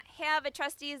have a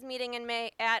trustees meeting in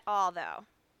May at all, though.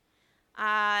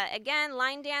 Again,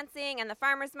 line dancing and the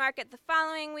farmers market the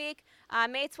following week.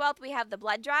 May 12th, we have the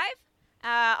blood drive.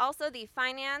 Also, the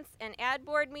finance and ad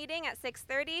board meeting at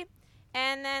 6:30.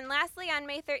 And then lastly, on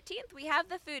May 13th, we have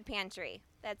the food pantry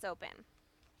that's open.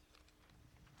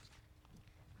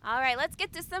 All right, let's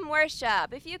get to some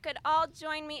worship. If you could all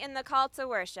join me in the call to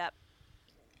worship.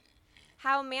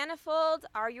 How manifold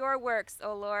are your works,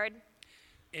 O Lord.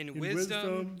 In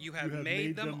wisdom you have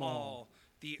made them all.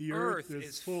 The earth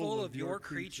is full of your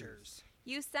creatures.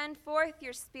 You send forth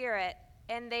your spirit,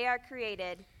 and they are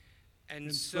created.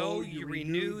 And so you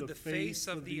renew the face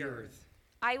of the earth.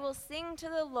 I will sing to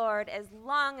the Lord as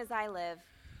long as I live.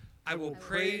 I will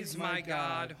praise my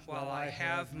God while I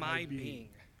have my being.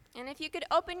 And if you could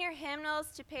open your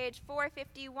hymnals to page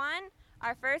 451,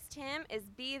 our first hymn is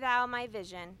Be Thou My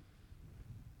Vision.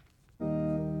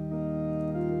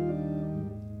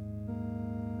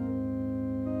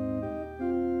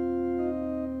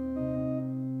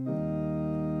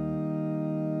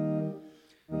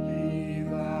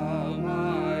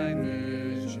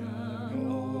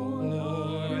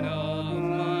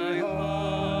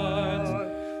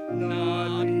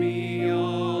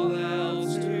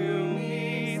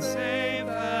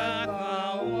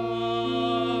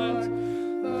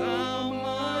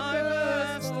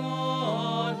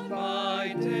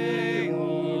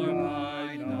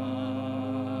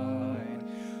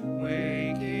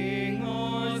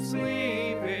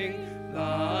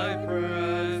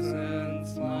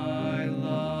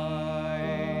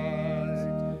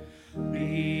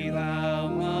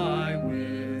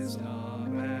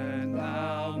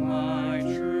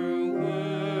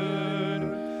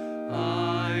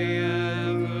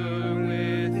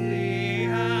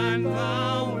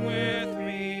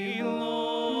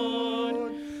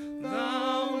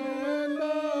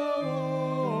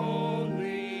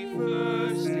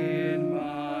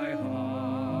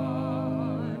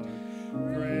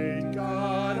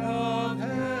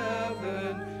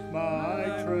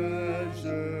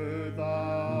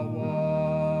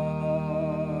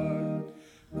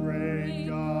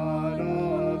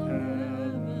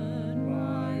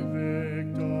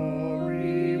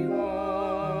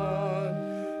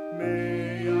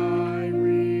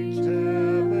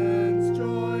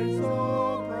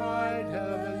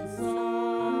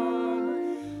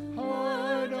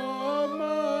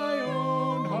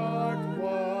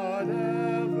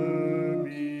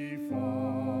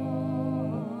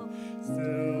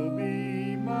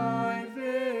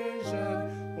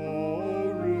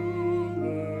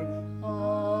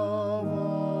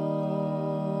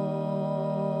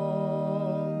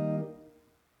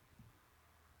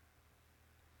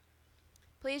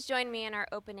 Please join me in our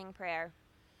opening prayer.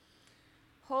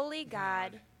 Holy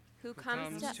God, who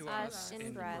comes to us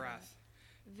in breath,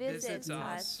 visits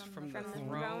us from the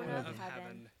throne of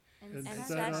heaven, and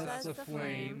sets us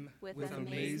aflame with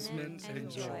amazement and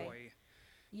joy.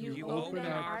 You open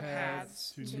our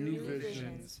paths to new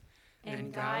visions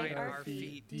and guide our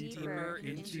feet deeper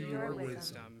into your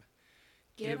wisdom.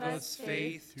 Give us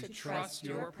faith to trust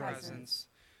your presence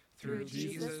through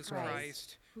Jesus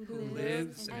Christ, who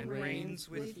lives and reigns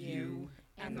with you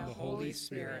and the Holy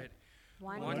Spirit,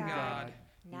 one God,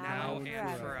 now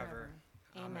and forever.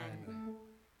 Amen.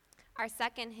 Our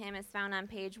second hymn is found on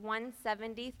page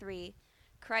 173,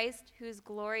 Christ, whose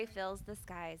glory fills the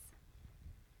skies.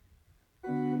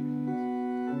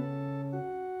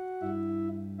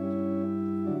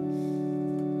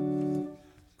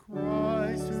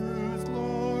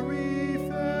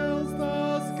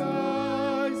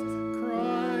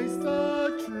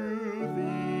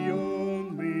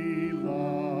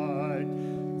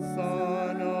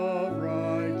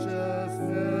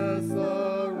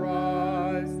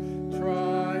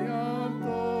 Triumph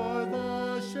o'er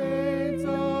the shades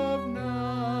of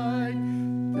night.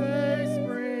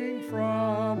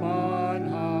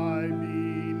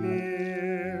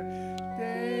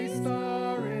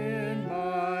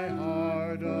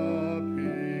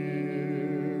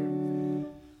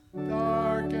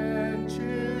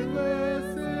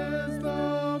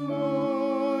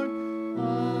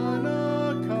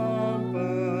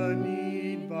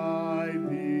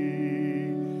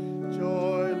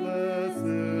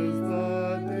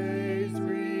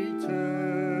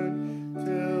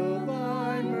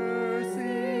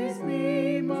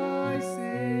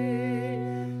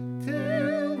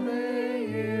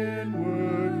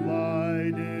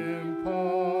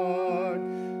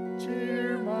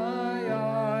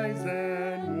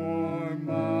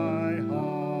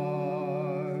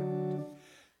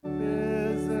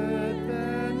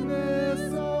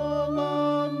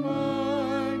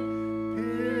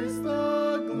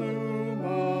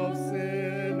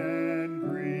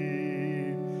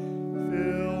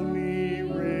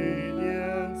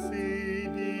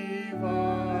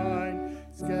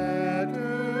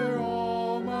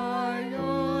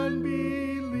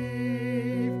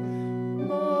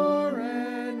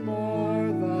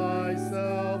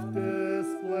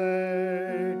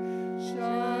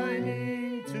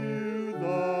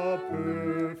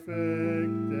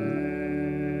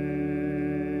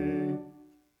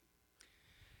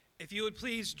 If you would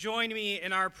please join me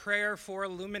in our prayer for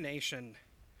illumination.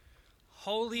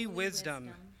 Holy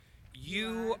wisdom,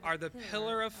 you are the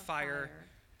pillar of fire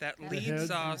that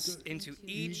leads us into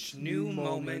each new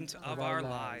moment of our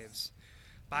lives.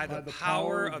 By the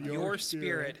power of your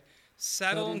Spirit,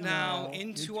 settle now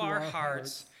into our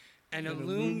hearts and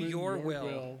illumine your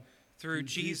will through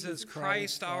Jesus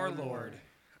Christ our Lord.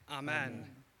 Amen.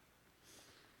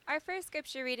 Our first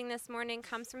scripture reading this morning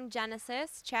comes from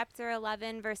Genesis chapter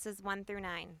 11, verses 1 through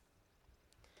 9.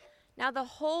 Now the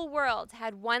whole world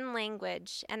had one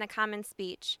language and a common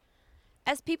speech.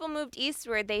 As people moved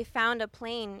eastward, they found a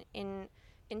plain in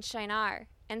Shinar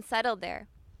and settled there.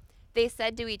 They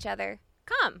said to each other,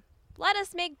 "Come, let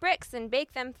us make bricks and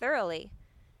bake them thoroughly."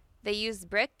 They used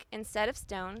brick instead of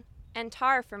stone and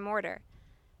tar for mortar.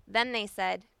 Then they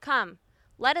said, "Come,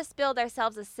 let us build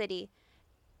ourselves a city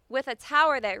with a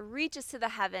tower that reaches to the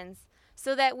heavens,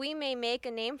 so that we may make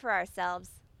a name for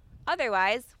ourselves.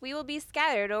 Otherwise, we will be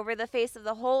scattered over the face of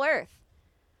the whole earth."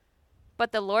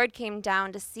 But the Lord came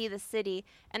down to see the city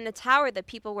and the tower the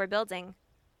people were building.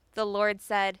 The Lord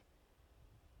said,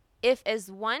 "If as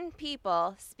one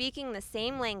people speaking the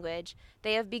same language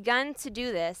they have begun to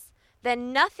do this,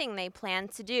 then nothing they plan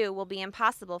to do will be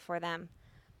impossible for them.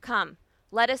 Come,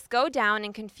 let us go down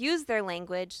and confuse their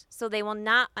language so they will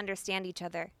not understand each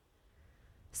other."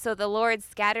 So the Lord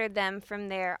scattered them from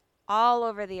there all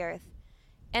over the earth,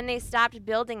 and they stopped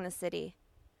building the city.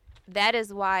 That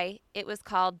is why it was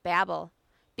called Babel,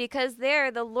 because there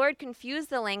the Lord confused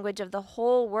the language of the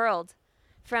whole world.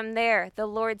 From there the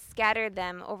Lord scattered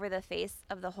them over the face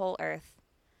of the whole earth.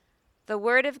 The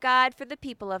word of God for the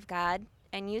people of God.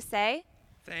 And you say,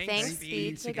 Thanks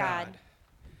be to God.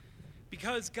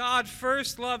 Because God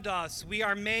first loved us, we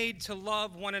are made to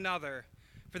love one another.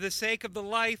 For the sake of the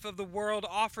life of the world,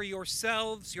 offer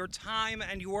yourselves, your time,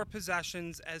 and your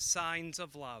possessions as signs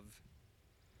of love.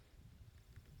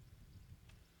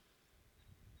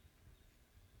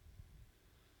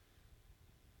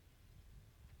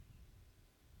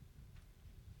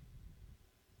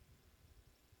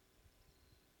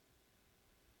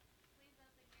 Please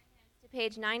open your hymns to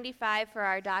page 95 for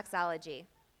our doxology.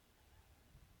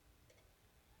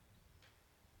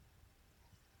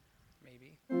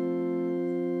 Maybe.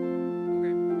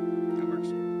 Okay, that works.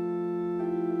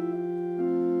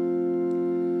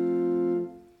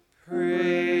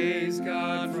 Praise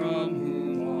God from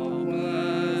whom all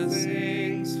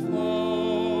blessings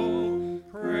flow.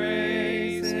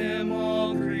 Praise him,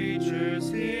 all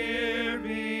creatures here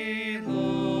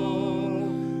below.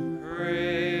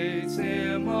 Praise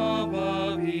him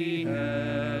above the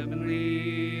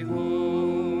heavenly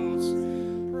hosts.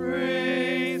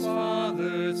 Praise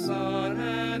Father, Son,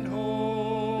 and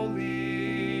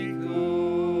Holy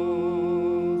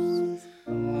Ghost.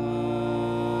 Amen.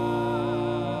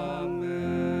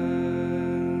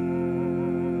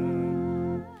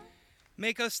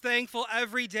 Make us thankful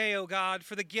every day, O God,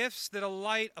 for the gifts that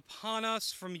alight upon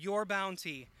us from your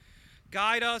bounty.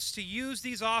 Guide us to use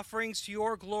these offerings to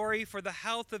your glory for the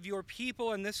health of your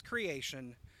people and this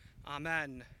creation.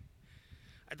 Amen.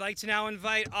 I'd like to now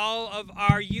invite all of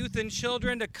our youth and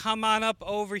children to come on up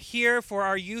over here for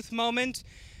our youth moment.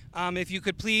 If you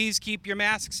could please keep your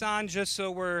masks on just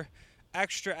so we're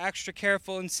extra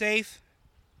careful and safe.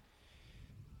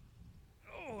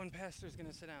 Oh, and Pastor's going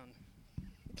to sit down.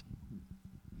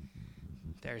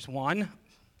 There's one.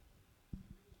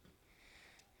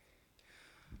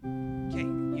 Okay,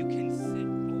 you can sit over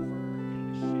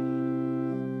in the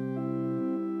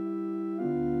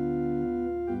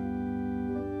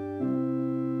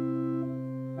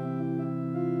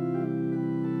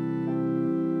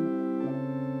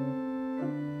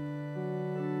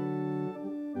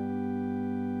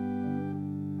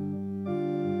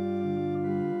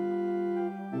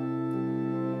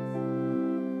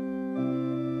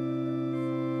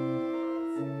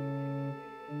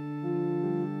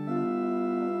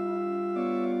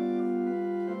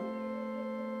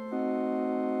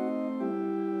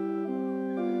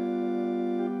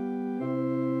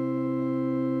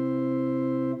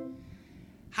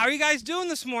How are you guys doing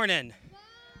this morning?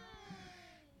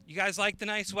 You guys like the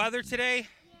nice weather today?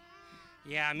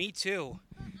 Yeah, me too.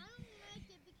 But I don't like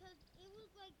it because it was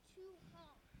like too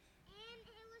hot. And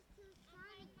it was too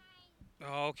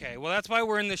sunny. Okay, well that's why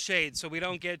we're in the shade, so we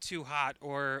don't get too hot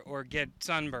or get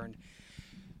sunburned.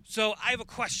 So I have a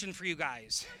question for you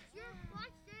guys. What's your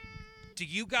question? Do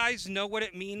you guys know what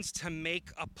it means to make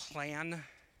a plan?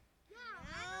 Yeah,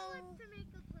 I know what to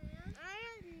make a plan. I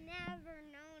have never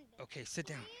known that. Okay, sit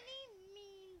down. Planning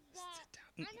means that.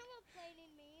 Sit down. I know what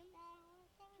planning means.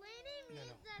 Planning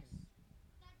means that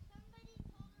somebody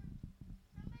told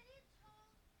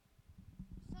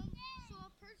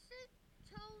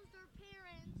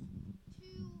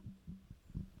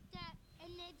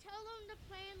tell them the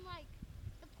plan, like,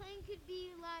 the plan could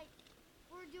be, like,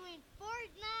 we're doing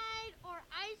Fortnite or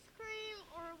ice cream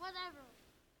or whatever.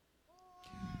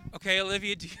 Or, Okay,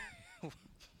 Olivia,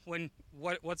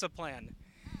 what's a plan?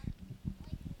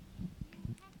 like,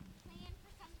 you have to plan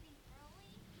for something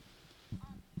early, so,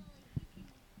 like, you can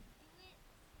do it,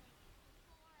 like,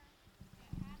 before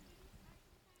it happens or something.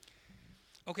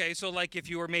 Okay, so like if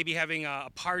you were maybe having a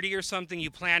party or something, you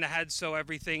plan ahead so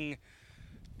everything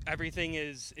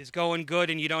is going good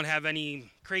and you don't have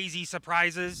any crazy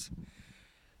surprises.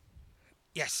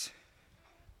 Yes.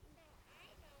 No,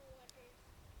 I know what is.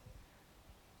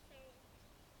 So,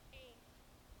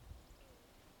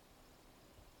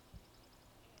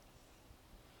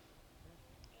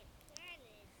 a plan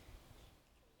is to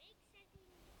make something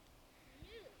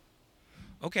new.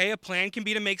 Okay, a plan can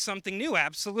be to make something new.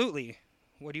 Absolutely.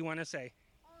 What do you want to say?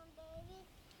 Maybe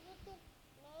you could,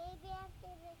 maybe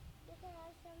after this, you could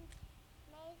have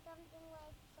make something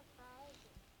like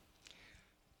surprises.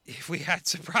 If we had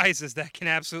surprises, that can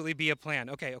absolutely be a plan.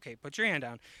 Okay, put your hand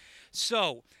down.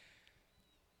 So,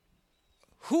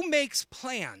 who makes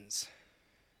plans?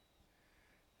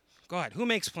 Go ahead. Who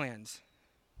makes plans?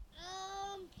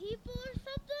 People or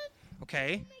something?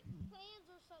 Okay. Who makes plans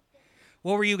or something?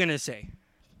 What were you going to say?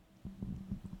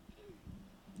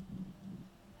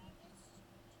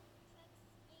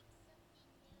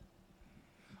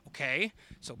 Okay.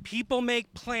 So people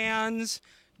make plans.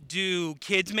 Do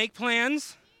kids make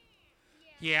plans?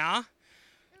 Yeah.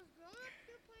 Does grown-ups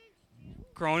do plans too?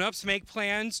 Grown-ups make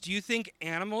plans. Do you think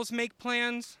animals make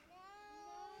plans?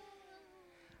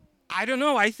 I don't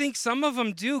know. I think some of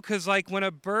them do, because like when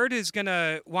a bird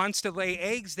wants to lay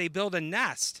eggs, they build a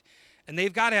nest. And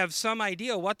they've got to have some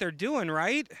idea what they're doing,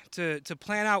 right? To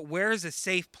plan out where is a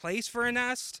safe place for a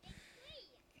nest.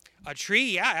 A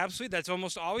tree, yeah, absolutely. That's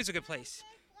almost always a good place.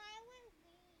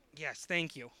 Yes,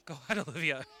 thank you. Go ahead,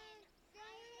 Olivia.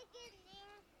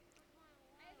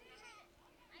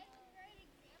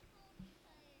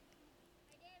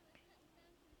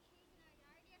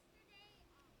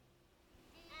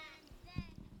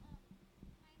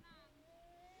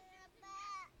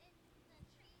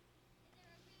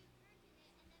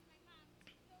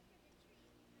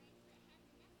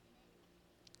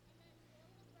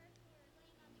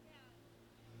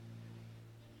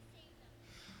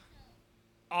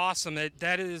 Awesome.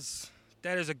 That is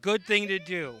a good thing to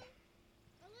do.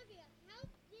 Olivia, how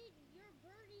did your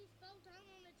birdies fall down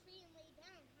on the tree and lay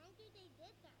down? How did they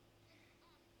get that?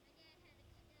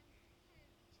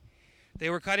 They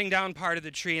were cutting down part of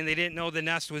the tree and they didn't know the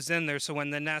nest was in there, so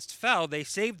when the nest fell, they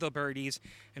saved the birdies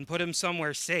and put them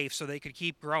somewhere safe so they could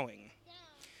keep growing.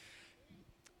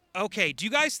 Okay, do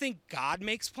you guys think God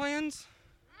makes plans?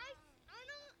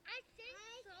 I think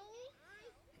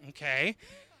so. Okay.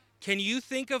 Can you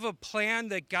think of a plan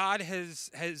that God has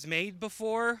made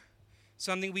before?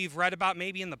 Something we've read about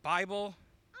maybe in the Bible?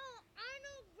 Oh, I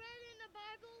know read in the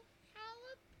Bible.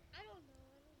 I don't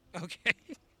know. Okay.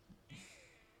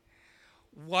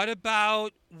 What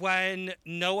about when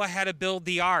Noah had to build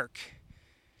the ark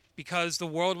because the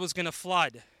world was going to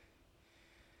flood?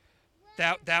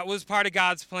 That was part of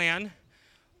God's plan.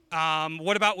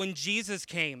 What about when Jesus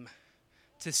came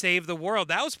to save the world?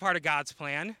 That was part of God's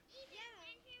plan.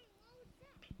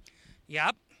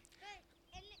 Yep.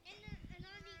 And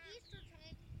on the Easter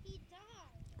time, he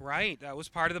died. Right, that was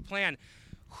part of the plan.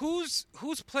 Whose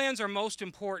plans are most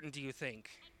important, do you think?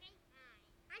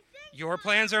 I think Your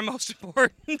plans are most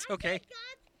important? Okay.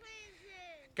 God's plans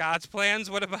is. God's plans,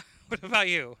 what about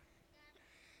you?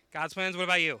 God's plans, what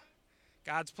about you?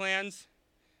 God's plans?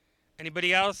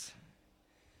 Anybody else?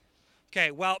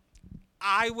 Okay, well,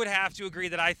 I would have to agree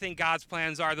that I think God's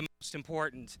plans are the most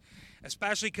important,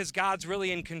 especially because God's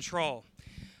really in control.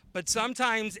 But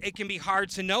sometimes it can be hard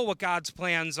to know what God's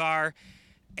plans are,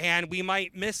 and we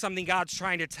might miss something God's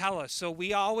trying to tell us. So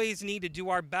we always need to do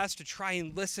our best to try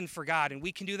and listen for God. And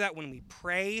we can do that when we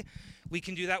pray. We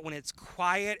can do that when it's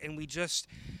quiet and we just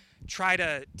try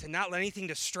to not let anything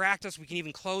distract us. We can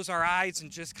even close our eyes and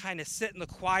just kind of sit in the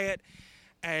quiet.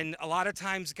 And a lot of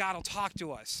times God will talk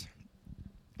to us.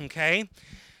 Okay?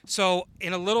 So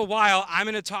in a little while, I'm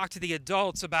going to talk to the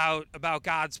adults about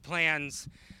God's plans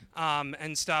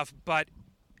and stuff. But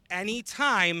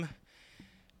anytime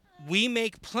we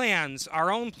make plans,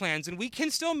 our own plans, and we can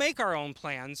still make our own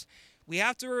plans, we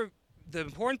have to, the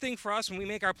important thing for us when we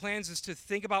make our plans is to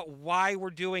think about why we're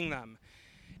doing them.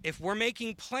 If we're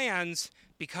making plans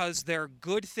because they're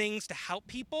good things to help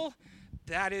people,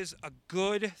 that is a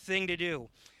good thing to do.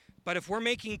 But if we're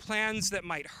making plans that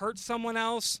might hurt someone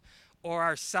else or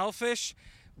are selfish,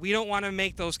 we don't want to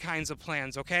make those kinds of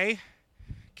plans, okay?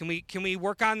 Can we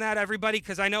work on that, everybody?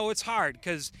 Because I know it's hard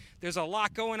because there's a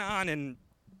lot going on,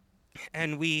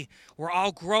 and we're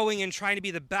all growing and trying to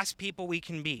be the best people we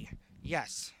can be.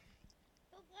 Yes.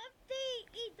 But what if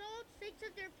the adults think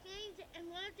that they're playing, and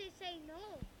what if they say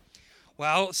no?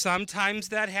 Well, sometimes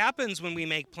that happens when we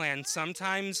make plans.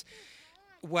 Sometimes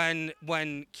when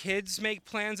kids make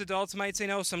plans, adults might say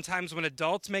no. Sometimes when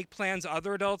adults make plans,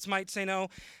 other adults might say no.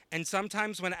 And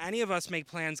sometimes when any of us make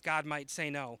plans, God might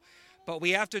say no. But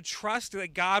we have to trust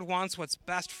that God wants what's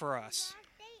best for us.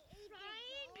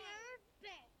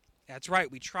 That's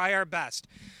right. We try our best.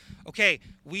 Okay,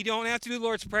 we don't have to do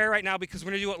Lord's Prayer right now because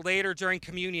we're going to do it later during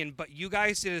communion. But you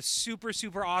guys did a super,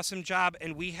 super awesome job.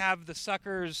 And we have the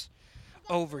suckers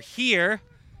over here.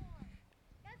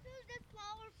 That's who's this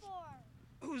flower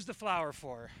for. Who's the flower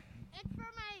for? It's for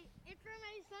my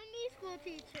Sunday school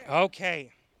teacher.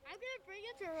 Okay. I'm gonna bring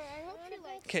it to her. I hope she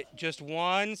likes it. Okay, just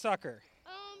one sucker.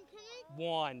 Can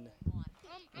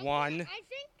I? One. I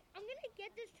think I'm gonna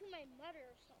get this to my mother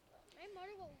or something. My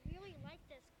mother will really like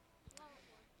this flower.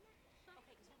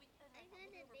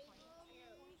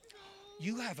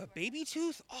 You have a baby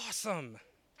tooth? Awesome.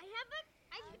 I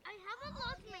haven't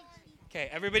lost my teeth. Okay,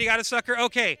 everybody got a sucker?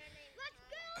 Okay.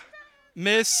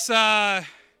 Let's go.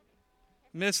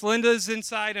 Miss Linda's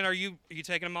inside, and are you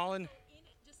taking them all in?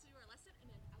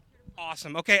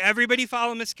 Awesome. Okay, everybody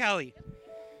follow Miss Kelly.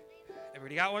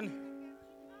 Everybody got one?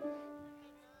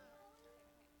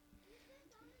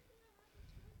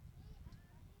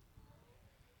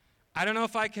 I don't know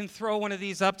if I can throw one of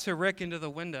these up to Rick into the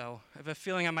window. I have a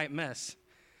feeling I might miss.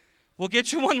 We'll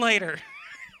get you one later.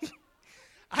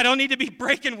 I don't need to be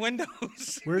breaking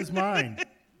windows. Where's mine?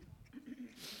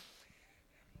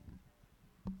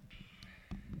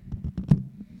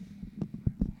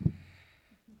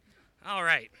 All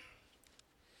right.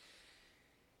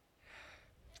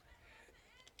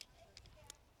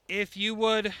 If you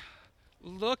would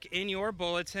look in your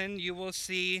bulletin, you will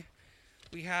see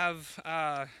we have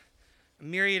a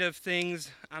myriad of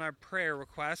things on our prayer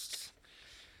requests.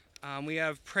 We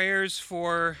have prayers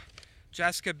for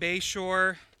Jessica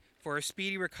Bayshore for a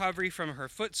speedy recovery from her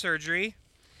foot surgery.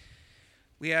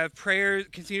 We have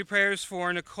continued prayers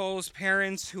for Nicole's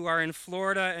parents who are in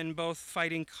Florida and both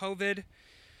fighting COVID.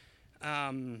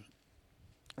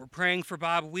 We're praying for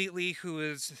Bob Wheatley, who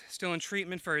is still in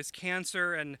treatment for his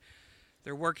cancer, and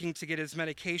they're working to get his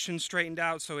medication straightened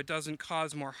out so it doesn't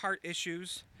cause more heart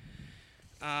issues.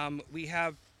 We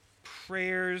have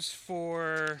prayers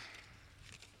for,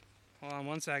 hold on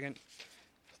one second,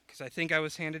 because I think I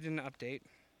was handed an update.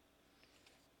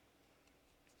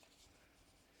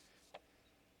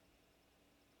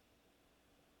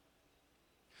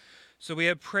 So we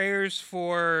have prayers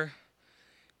for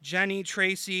Jenny,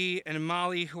 Tracy, and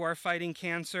Molly, who are fighting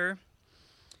cancer.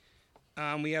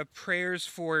 We have prayers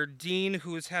for Dean,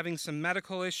 who is having some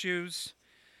medical issues.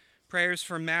 Prayers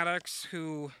for Maddox,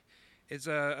 who is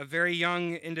a very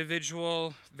young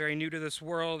individual, very new to this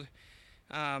world,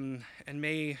 and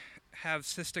may have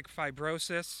cystic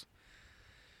fibrosis.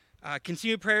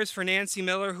 Continued prayers for Nancy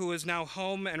Miller, who is now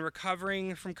home and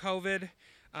recovering from COVID.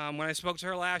 When I spoke to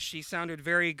her last, she sounded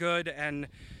very good and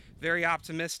very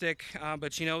optimistic,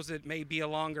 but she knows it may be a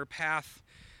longer path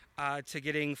to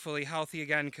getting fully healthy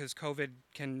again because COVID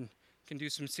can do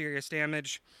some serious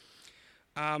damage.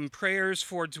 Prayers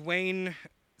for Dwayne's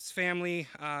family.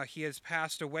 He has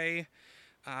passed away.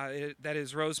 That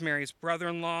is Rosemary's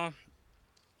brother-in-law.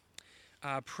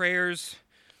 Prayers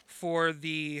for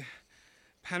the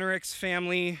Penricks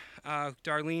family.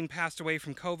 Darlene passed away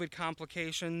from COVID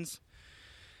complications.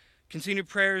 Continued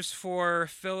prayers for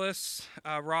Phyllis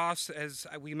Ross. As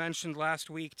we mentioned last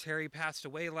week, Terry passed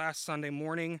away last Sunday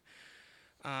morning.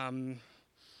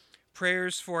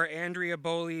 Prayers for Andrea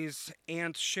Bowley's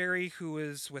Aunt Sherry, who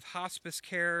is with hospice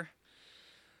care.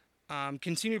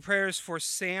 Continued prayers for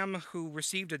Sam, who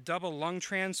received a double lung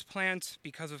transplant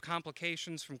because of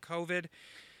complications from COVID.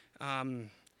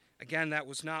 Again, that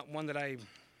was not one that I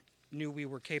knew we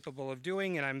were capable of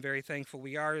doing, and I'm very thankful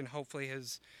we are, and hopefully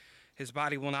his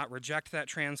body will not reject that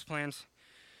transplant.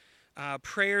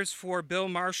 Prayers for Bill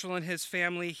Marshall and his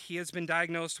family. He has been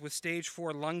diagnosed with stage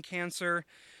 4 lung cancer,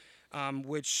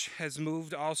 which has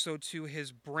moved also to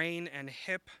his brain and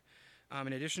hip,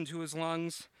 in addition to his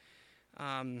lungs.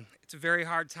 It's a very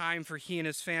hard time for he and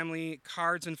his family.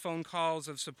 Cards and phone calls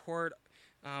of support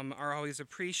are always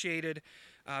appreciated.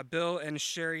 Bill and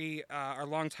Sherry are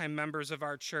longtime members of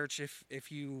our church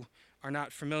if you are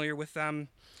not familiar with them.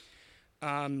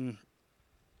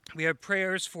 We have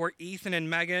prayers for Ethan and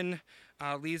Megan,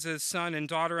 Lisa's son and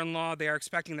daughter-in-law. They are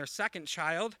expecting their second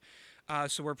child.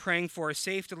 So we're praying for a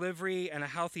safe delivery and a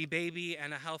healthy baby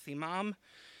and a healthy mom.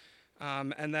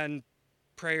 And then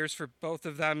prayers for both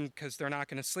of them because they're not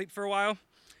going to sleep for a while.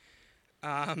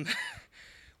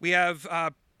 We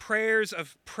have prayers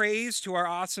of praise to our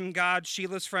awesome God.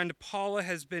 Sheila's friend Paula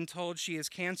has been told she is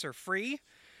cancer-free.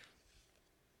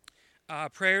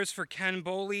 Prayers for Ken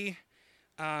Boley.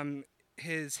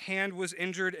 His hand was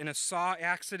injured in a saw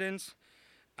accident.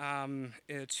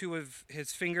 2 of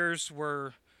his fingers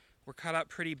were cut up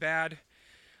pretty bad.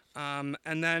 And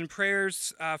then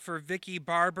prayers for Vicky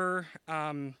Barber.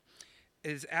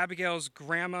 Is Abigail's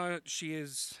grandma. She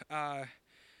is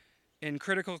in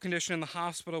critical condition in the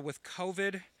hospital with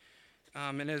COVID.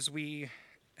 And as we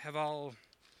have all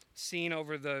seen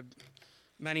over the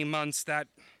many months, that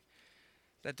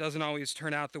doesn't always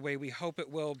turn out the way we hope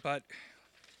it will, but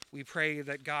we pray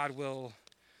that God will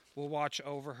watch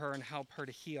over her and help her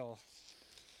to heal.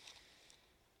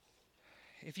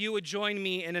 If you would join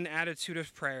me in an attitude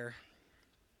of prayer.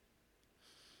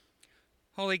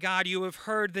 Holy God, you have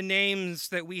heard the names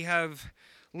that we have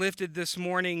lifted this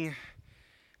morning,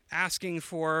 asking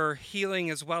for healing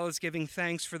as well as giving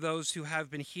thanks for those who have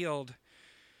been healed.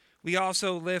 We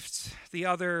also lift the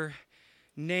other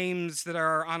names that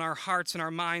are on our hearts and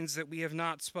our minds that we have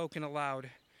not spoken aloud.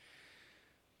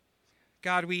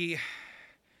 God, we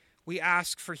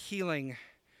ask for healing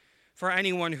for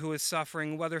anyone who is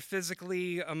suffering, whether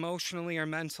physically, emotionally, or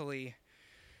mentally.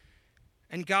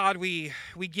 And God, we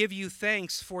give you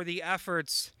thanks for the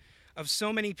efforts of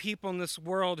so many people in this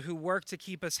world who work to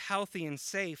keep us healthy and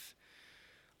safe.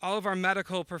 All of our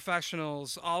medical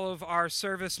professionals, all of our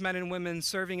servicemen and women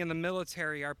serving in the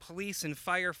military, our police and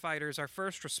firefighters, our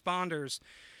first responders,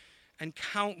 and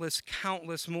countless,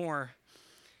 countless more.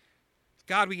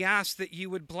 God, we ask that you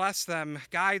would bless them,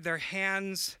 guide their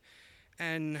hands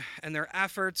and their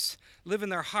efforts, live in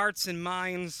their hearts and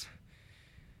minds.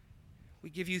 We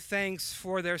give you thanks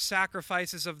for their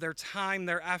sacrifices of their time,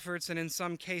 their efforts, and in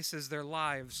some cases, their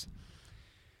lives.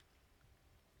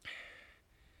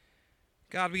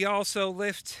 God, we also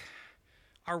lift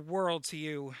our world to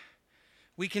you.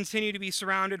 We continue to be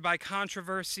surrounded by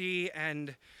controversy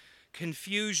and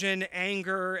confusion,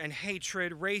 anger, and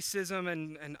hatred, racism,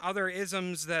 and other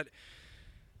isms that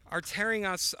are tearing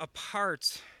us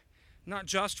apart, not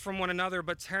just from one another,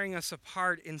 but tearing us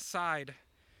apart inside.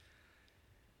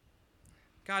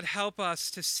 God, help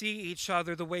us to see each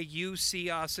other the way you see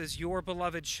us as your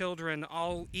beloved children,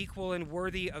 all equal and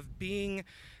worthy of being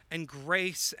and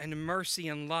grace and mercy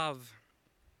and love.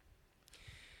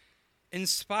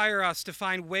 Inspire us to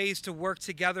find ways to work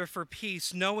together for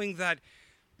peace, knowing that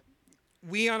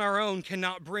we on our own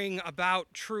cannot bring about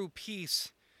true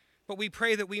peace, but we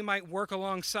pray that we might work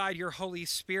alongside your Holy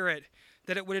Spirit,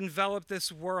 that it would envelop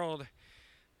this world,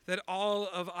 that all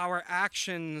of our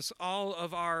actions, all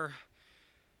of our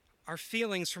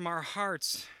feelings from our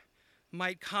hearts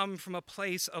might come from a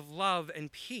place of love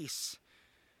and peace.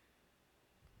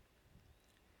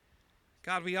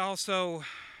 God, we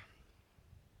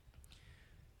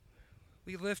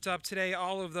lift up today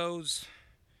all of those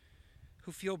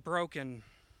who feel broken.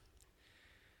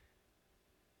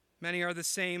 Many are the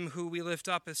same who we lift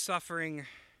up as suffering,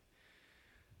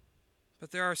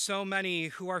 but there are so many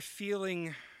who are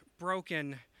feeling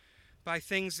broken by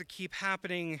things that keep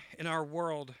happening in our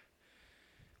world.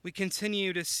 We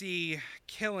continue to see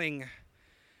killing.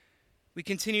 We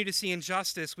continue to see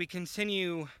injustice. We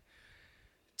continue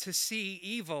to see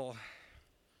evil.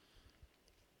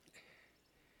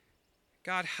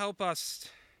 God, help us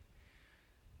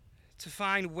to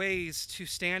find ways to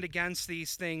stand against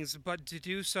these things, but to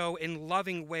do so in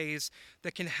loving ways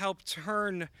that can help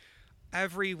turn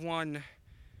everyone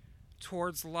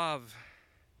towards love.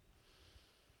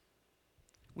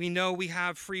 We know we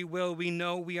have free will. We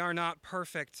know we are not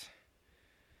perfect.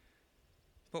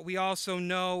 But we also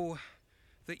know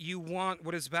that you want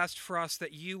what is best for us,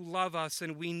 that you love us,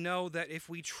 and we know that if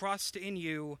we trust in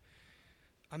you,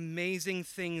 amazing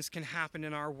things can happen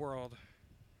in our world.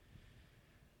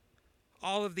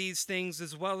 All of these things,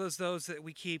 as well as those that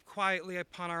we keep quietly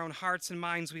upon our own hearts and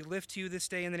minds, we lift to you this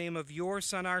day in the name of your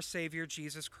Son, our Savior,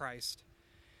 Jesus Christ.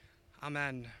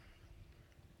 Amen.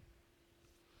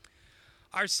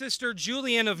 Our sister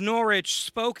Julian of Norwich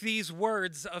spoke these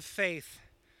words of faith.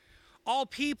 All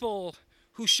people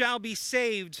who shall be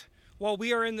saved while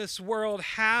we are in this world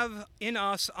have in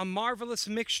us a marvelous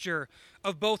mixture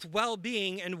of both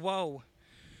well-being and woe.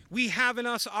 We have in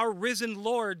us our risen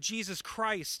Lord, Jesus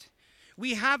Christ.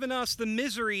 We have in us the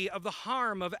misery of the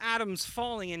harm of Adam's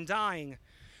falling and dying.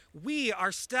 We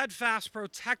are steadfast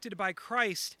protected by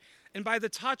Christ, and by the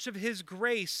touch of his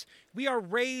grace, we are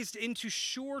raised into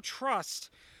sure trust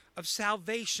of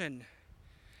salvation.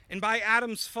 And by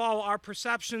Adam's fall, our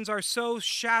perceptions are so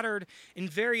shattered in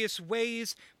various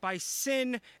ways by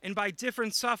sin and by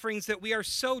different sufferings that we are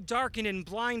so darkened and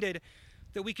blinded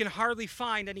that we can hardly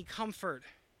find any comfort.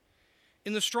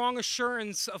 In the strong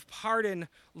assurance of pardon,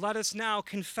 let us now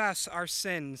confess our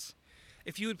sins.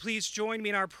 If you would please join me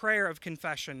in our prayer of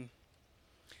confession.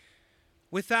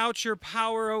 Without your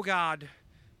power, O God,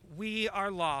 we are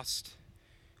lost.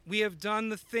 We have done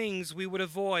the things we would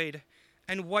avoid,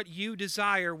 and what you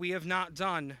desire we have not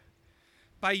done.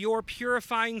 By your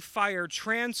purifying fire,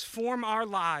 transform our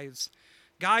lives.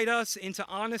 Guide us into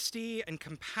honesty and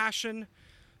compassion,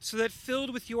 so that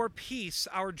filled with your peace,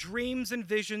 our dreams and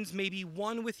visions may be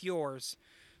one with yours.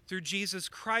 Through Jesus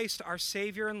Christ, our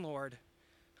Savior and Lord.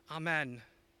 Amen.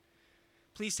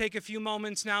 Please take a few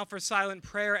moments now for silent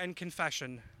prayer and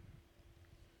confession.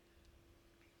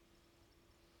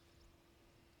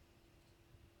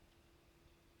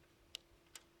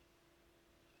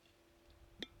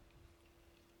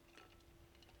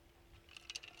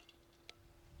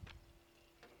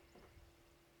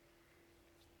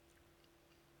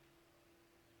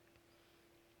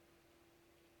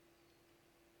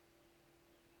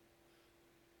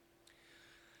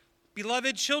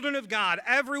 Beloved children of God,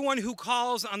 everyone who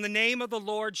calls on the name of the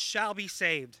Lord shall be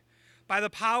saved. By the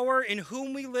power in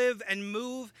whom we live and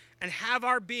move and have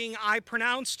our being, I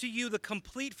pronounce to you the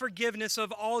complete forgiveness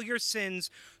of all your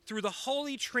sins through the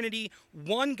Holy Trinity,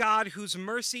 one God whose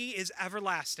mercy is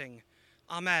everlasting.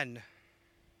 Amen.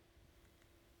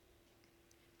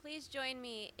 Please join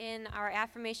me in our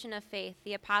affirmation of faith,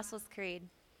 the Apostles' Creed.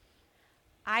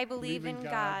 I believe in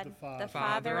God, the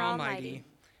Father Almighty,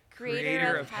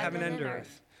 creator of heaven and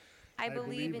earth. I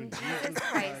believe in Jesus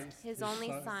Christ, his only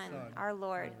Son, our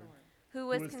Lord, who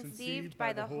was conceived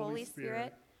by the Holy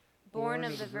Spirit, born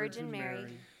of the Virgin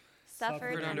Mary,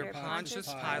 suffered under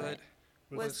Pontius Pilate,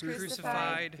 was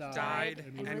crucified, died,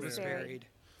 and was buried.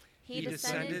 He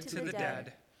descended to the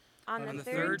dead. On the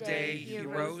third day he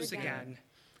rose again.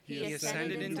 He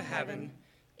ascended into heaven,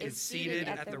 is seated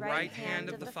at the right hand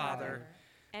of the Father,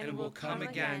 and will come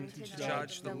again to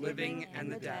judge the living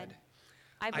and the dead.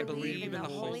 I believe in the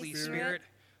Holy Spirit,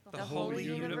 the holy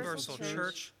universal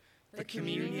church, the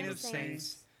communion of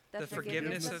saints, the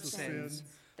forgiveness of sins,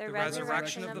 the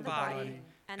resurrection of the body,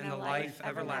 and the life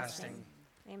everlasting.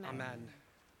 Amen.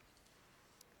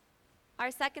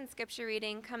 Our second scripture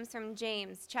reading comes from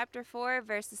James chapter 4,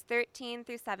 verses 13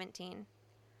 through 17.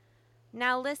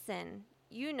 Now listen,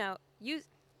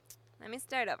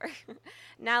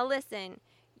 Now listen,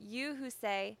 you who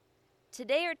say,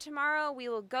 today or tomorrow we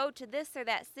will go to this or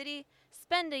that city,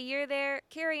 spend a year there,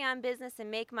 carry on business,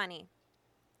 and make money.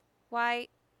 Why,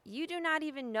 you do not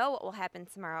even know what will happen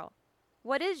tomorrow.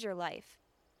 What is your life?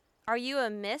 Are you a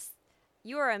mist?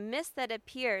 You are a mist that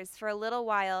appears for a little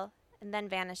while and then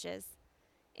vanishes.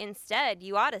 Instead,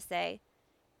 you ought to say,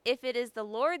 if it is the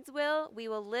Lord's will, we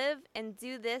will live and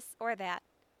do this or that.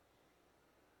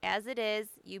 As it is,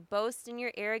 you boast in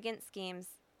your arrogant schemes.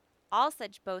 All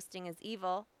such boasting is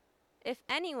evil. If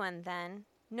anyone, then,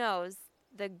 knows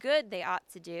the good they ought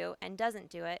to do and doesn't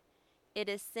do it, it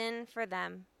is sin for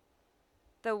them.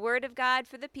 The word of God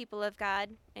for the people of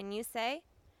God, and you say,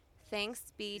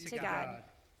 thanks be to God.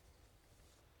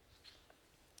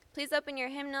 Please open your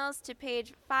hymnals to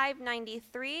page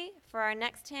 593 for our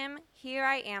next hymn, Here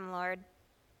I Am, Lord.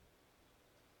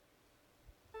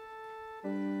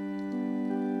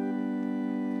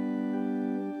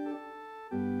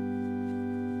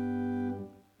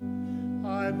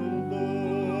 I'm the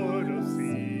Lord of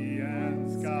sea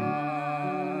and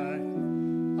sky.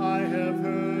 I have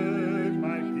heard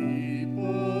my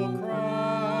people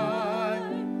cry,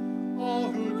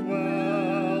 all who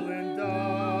dwell in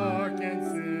dark and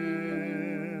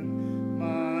sin,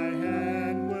 my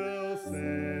hand will save.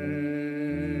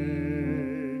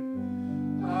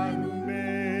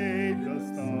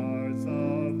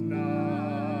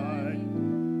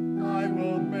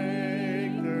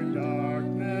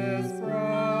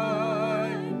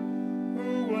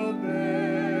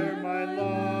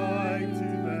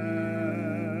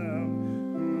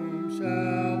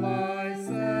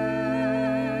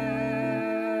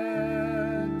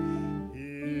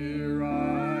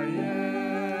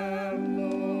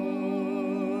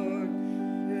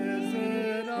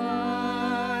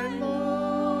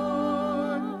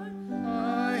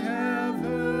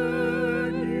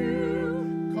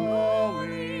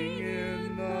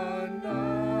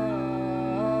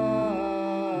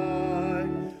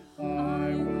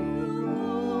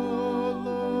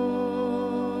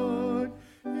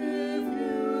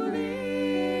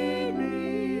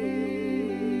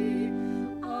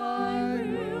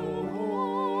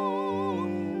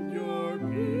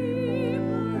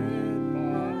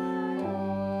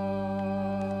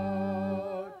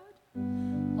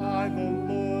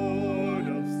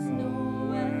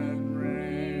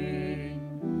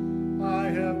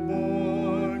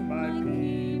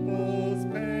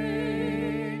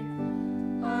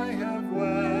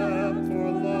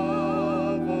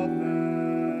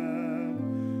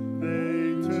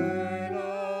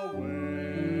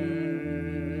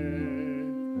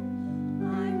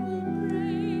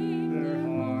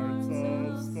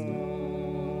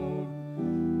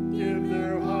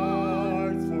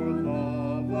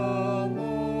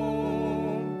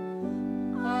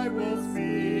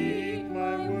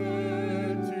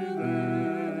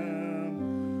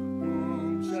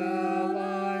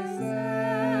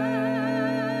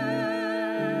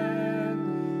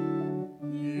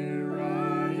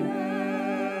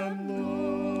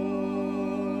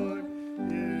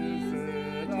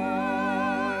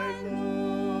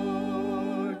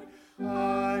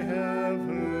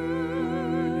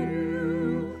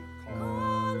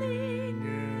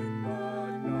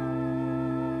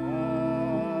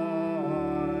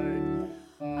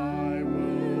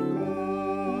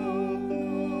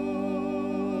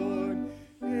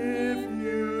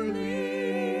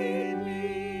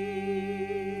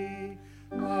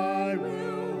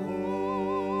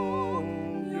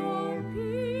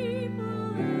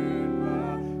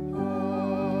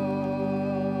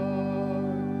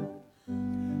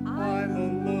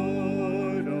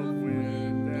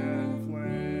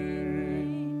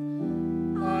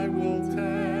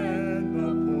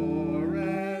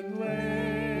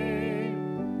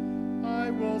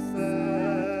 will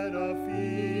set a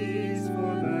feast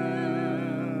for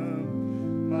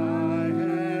them. My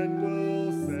hand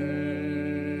will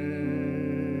save.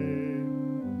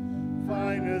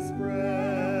 Finest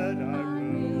bread I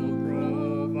will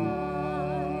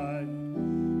provide,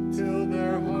 till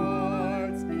their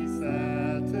hearts be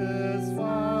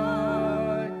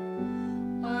satisfied.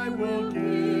 I will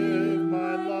give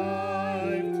my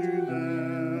life to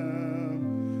them.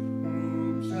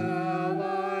 Whom shall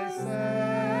I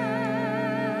send?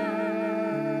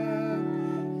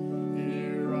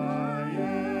 Here I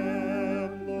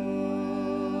am,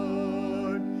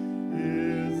 Lord.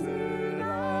 Is it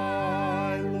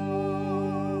I,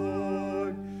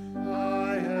 Lord?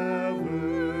 I have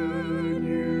heard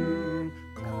you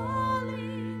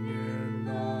calling in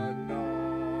the night.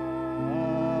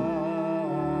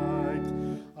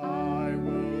 I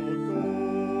will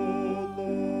go,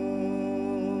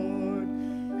 Lord,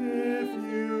 if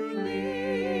you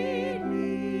lead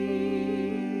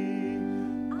me.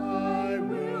 I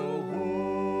will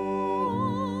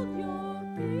hold your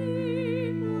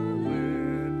people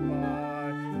in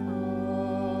my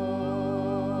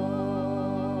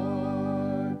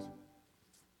heart.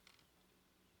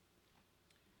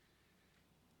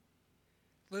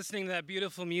 Listening to that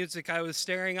beautiful music, I was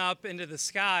staring up into the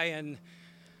sky and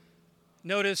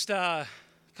noticed a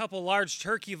couple large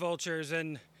turkey vultures.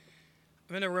 And I'm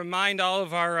going to remind all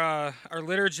of our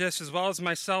liturgists as well as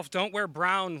myself, don't wear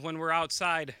brown when we're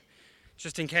outside,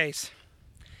 just in case.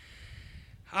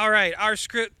 All right, our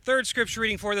third scripture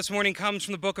reading for this morning comes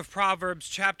from the book of Proverbs,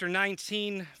 chapter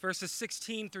 19, verses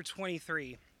 16 through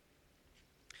 23.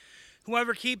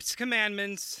 Whoever keeps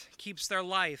commandments keeps their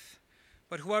life,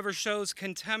 but whoever shows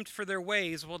contempt for their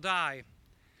ways will die.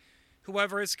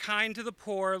 Whoever is kind to the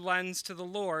poor lends to the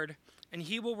Lord, and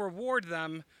he will reward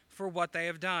them for what they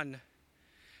have done.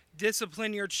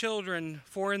 Discipline your children,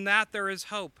 for in that there is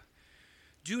hope.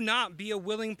 Do not be a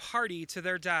willing party to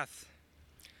their death.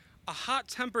 A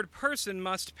hot-tempered person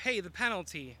must pay the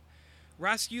penalty.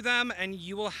 Rescue them, and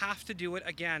you will have to do it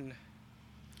again.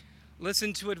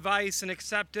 Listen to advice and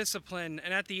accept discipline,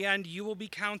 and at the end you will be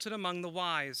counted among the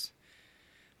wise.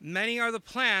 Many are the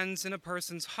plans in a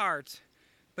person's heart,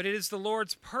 but it is the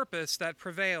Lord's purpose that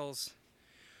prevails.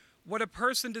 What a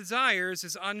person desires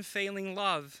is unfailing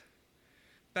love.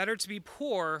 Better to be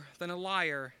poor than a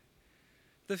liar.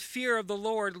 The fear of the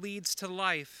Lord leads to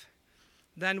life.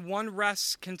 Then one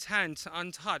rests content,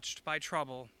 untouched by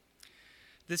trouble.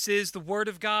 This is the word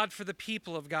of God for the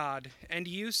people of God. And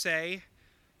you say,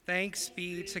 thanks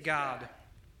be to God.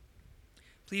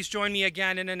 Please join me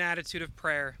again in an attitude of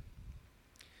prayer.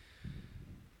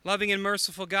 Loving and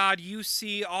merciful God, you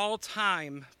see all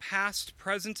time, past,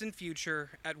 present, and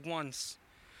future at once.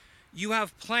 You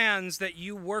have plans that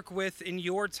you work with in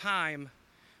your time,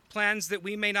 plans that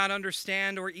we may not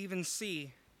understand or even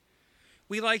see.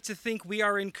 We like to think we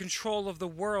are in control of the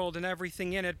world and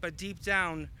everything in it, but deep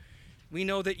down, we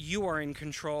know that you are in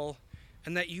control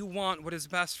and that you want what is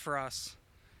best for us.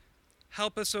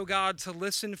 Help us, O God, to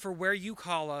listen for where you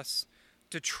call us,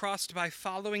 to trust by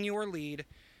following your lead,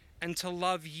 and to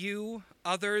love you,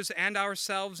 others, and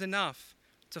ourselves enough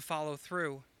to follow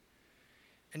through.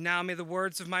 And now may the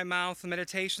words of my mouth and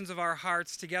meditations of our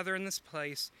hearts together in this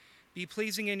place be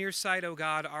pleasing in your sight, O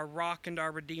God, our rock and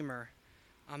our redeemer.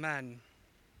 Amen.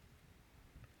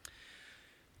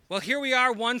 Well, here we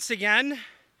are once again.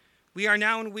 We are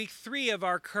now in week 3 of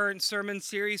our current sermon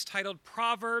series titled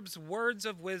Proverbs, Words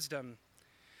of Wisdom.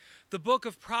 The book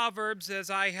of Proverbs, as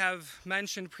I have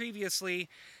mentioned previously,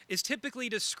 is typically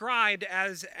described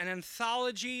as an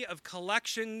anthology of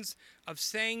collections of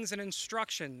sayings and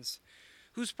instructions,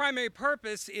 whose primary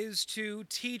purpose is to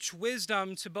teach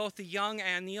wisdom to both the young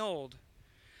and the old.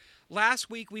 Last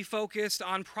week, we focused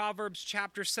on Proverbs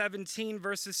chapter 17,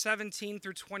 verses 17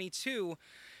 through 22,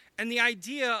 and the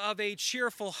idea of a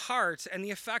cheerful heart and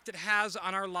the effect it has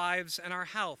on our lives and our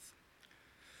health.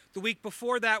 The week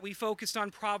before that, we focused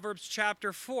on Proverbs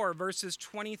chapter 4, verses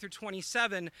 20 through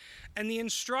 27, and the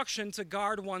instruction to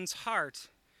guard one's heart.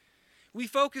 We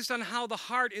focused on how the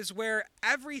heart is where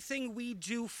everything we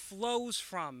do flows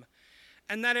from,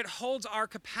 and that it holds our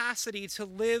capacity to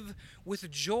live with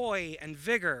joy and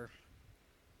vigor.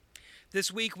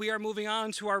 This week, we are moving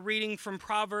on to our reading from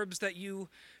Proverbs that you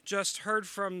just heard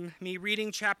from me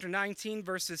reading, chapter 19,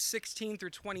 verses 16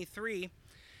 through 23.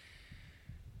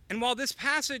 And while this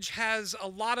passage has a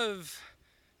lot of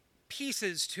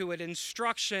pieces to it,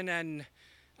 instruction and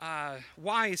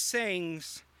wise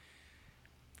sayings,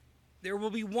 there will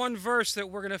be one verse that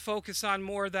we're going to focus on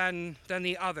more than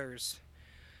the others.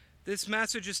 This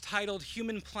message is titled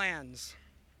Human Plans.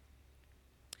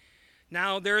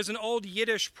 Now, there is an old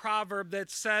Yiddish proverb that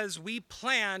says, "We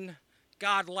plan,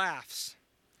 God laughs."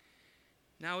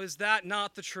 Now, is that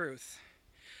not the truth?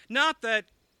 Not that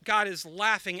God is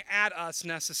laughing at us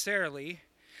necessarily.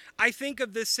 I think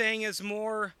of this saying as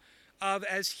more of,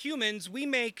 as humans, we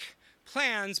make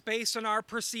plans based on our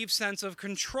perceived sense of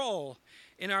control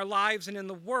in our lives and in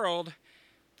the world,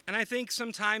 and I think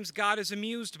sometimes God is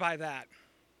amused by that.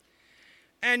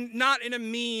 And not in a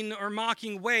mean or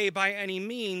mocking way by any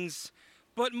means,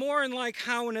 but more in like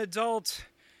how an adult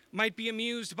might be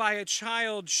amused by a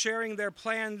child sharing their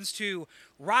plans to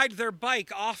ride their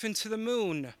bike off into the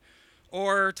moon,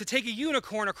 or to take a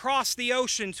unicorn across the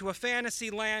ocean to a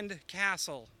Fantasyland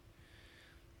castle.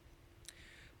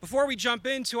 Before we jump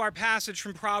into our passage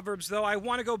from Proverbs, though, I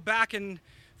want to go back and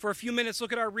for a few minutes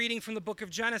look at our reading from the book of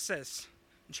Genesis,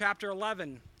 in chapter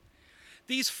 11.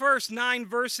 These first 9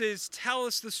 verses tell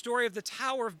us the story of the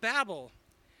Tower of Babel.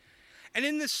 And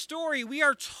in this story, we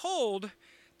are told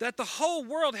that the whole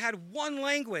world had one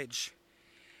language,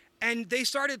 and they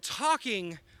started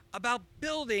talking about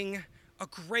building a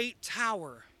great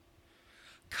tower.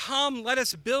 "Come, let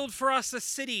us build for us a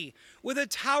city with a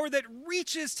tower that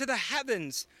reaches to the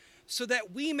heavens, so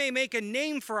that we may make a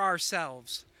name for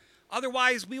ourselves.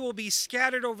 Otherwise, we will be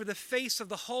scattered over the face of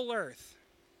the whole earth."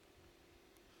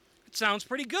 It sounds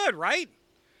pretty good, right?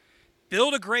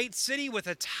 Build a great city with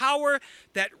a tower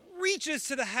that reaches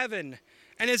to the heaven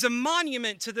and is a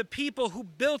monument to the people who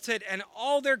built it and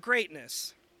all their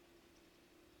greatness.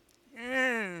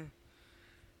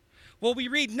 Well, we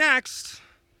read next,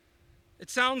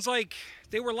 it sounds like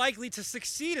they were likely to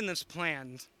succeed in this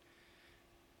plan.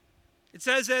 It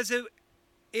says,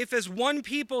 if as one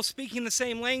people speaking the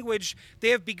same language, they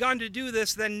have begun to do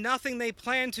this, then nothing they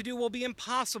plan to do will be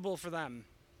impossible for them.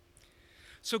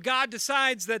 So God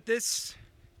decides that this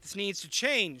needs to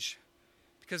change,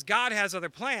 because God has other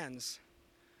plans.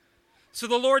 So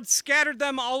the Lord scattered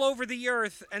them all over the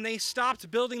earth, and they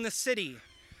stopped building the city.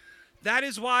 That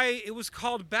is why it was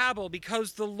called Babel,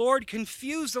 because the Lord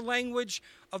confused the language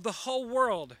of the whole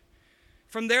world.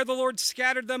 From there, the Lord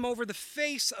scattered them over the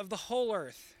face of the whole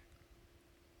earth.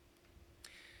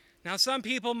 Now, some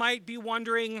people might be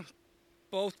wondering,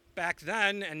 both back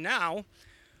then and now,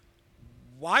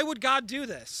 why would God do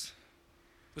this?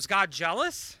 Was God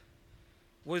jealous?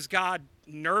 Was God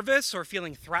nervous or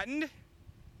feeling threatened?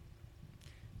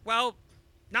 Well,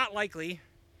 not likely.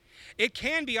 It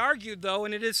can be argued, though,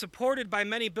 and it is supported by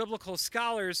many biblical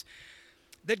scholars,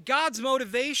 that God's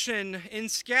motivation in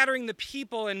scattering the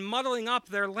people and muddling up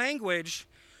their language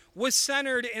was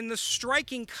centered in the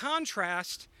striking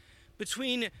contrast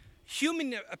between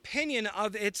human opinion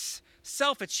of its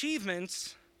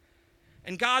self-achievements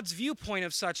and God's viewpoint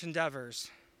of such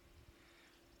endeavors.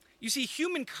 You see,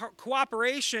 human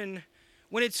cooperation,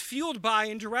 when it's fueled by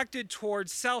and directed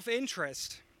towards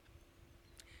self-interest,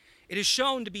 it is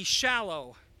shown to be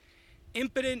shallow,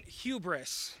 impotent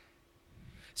hubris.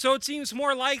 So it seems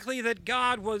more likely that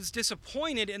God was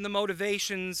disappointed in the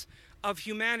motivations of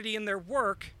humanity in their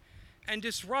work and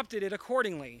disrupted it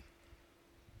accordingly.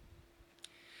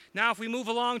 Now, if we move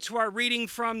along to our reading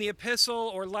from the epistle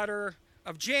or letter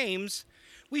of James,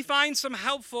 we find some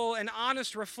helpful and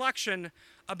honest reflection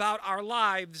about our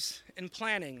lives and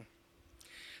planning.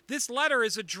 This letter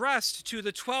is addressed to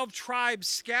the 12 tribes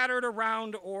scattered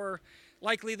around, or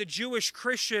likely the Jewish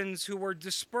Christians who were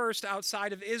dispersed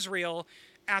outside of Israel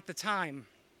at the time.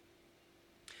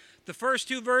 The first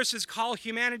 2 verses call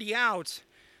humanity out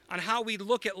on how we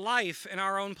look at life and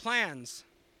our own plans.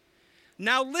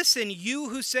 "Now listen, you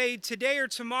who say today or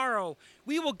tomorrow,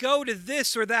 we will go to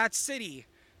this or that city,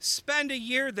 spend a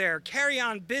year there, carry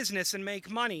on business and make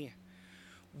money.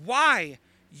 Why?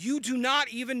 You do not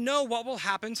even know what will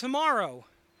happen tomorrow.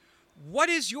 What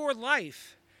is your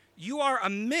life? You are a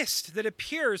mist that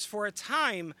appears for a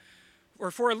time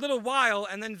or for a little while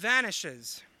and then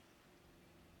vanishes."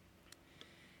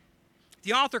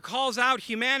 The author calls out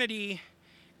humanity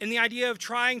in the idea of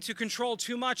trying to control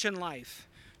too much in life,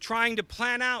 trying to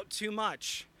plan out too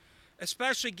much,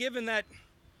 especially given that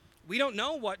we don't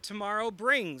know what tomorrow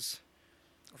brings,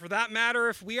 or for that matter,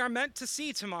 if we are meant to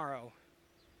see tomorrow.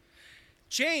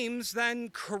 James then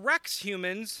corrects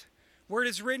humans where it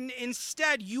is written,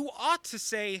 "Instead, you ought to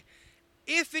say,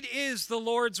 if it is the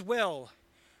Lord's will,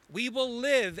 we will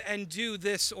live and do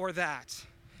this or that.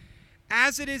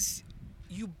 As it is,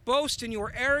 you boast in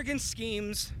your arrogant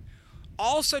schemes.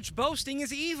 All such boasting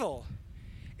is evil.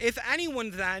 If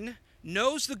anyone then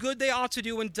knows the good they ought to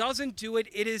do and doesn't do it,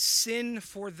 it is sin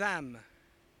for them."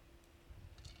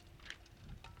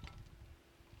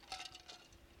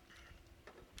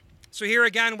 So here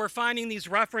again, we're finding these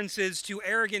references to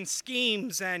arrogant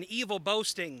schemes and evil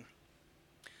boasting,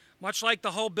 much like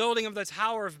the whole building of the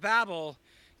Tower of Babel,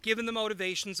 given the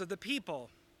motivations of the people.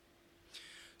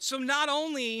 So not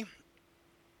only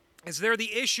is there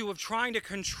the issue of trying to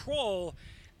control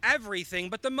everything,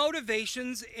 but the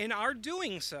motivations in our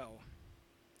doing so.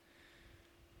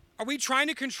 Are we trying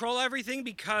to control everything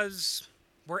because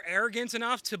we're arrogant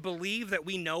enough to believe that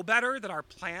we know better, that our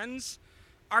plans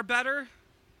are better?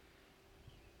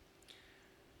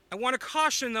 I want to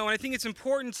caution, though, and I think it's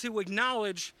important to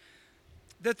acknowledge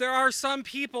that there are some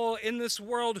people in this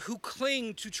world who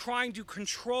cling to trying to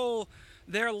control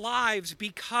their lives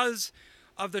because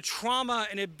of the trauma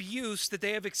and abuse that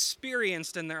they have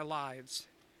experienced in their lives.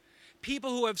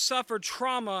 People who have suffered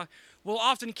trauma will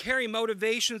often carry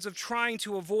motivations of trying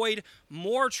to avoid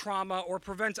more trauma or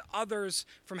prevent others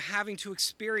from having to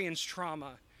experience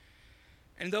trauma.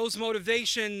 And those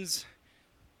motivations,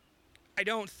 I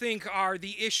don't think, are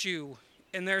the issue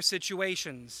in their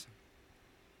situations.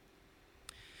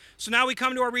 So now we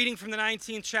come to our reading from the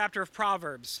 19th chapter of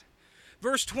Proverbs.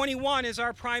 Verse 21 is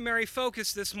our primary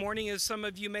focus this morning, as some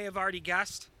of you may have already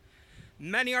guessed.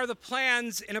 Many are the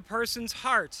plans in a person's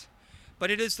heart, but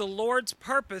it is the Lord's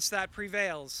purpose that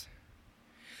prevails.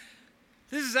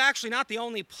 This is actually not the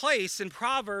only place in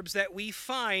Proverbs that we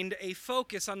find a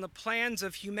focus on the plans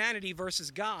of humanity versus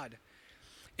God.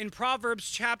 In Proverbs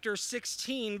chapter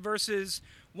 16, verses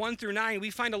 1 through 9,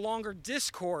 we find a longer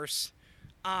discourse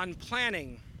on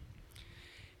planning.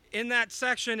 In that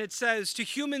section, it says, "To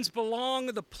humans belong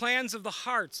the plans of the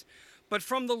heart, but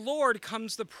from the Lord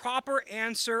comes the proper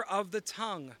answer of the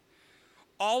tongue.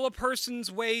 All a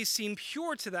person's ways seem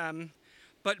pure to them,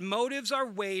 but motives are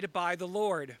weighed by the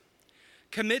Lord.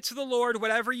 Commit to the Lord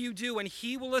whatever you do, and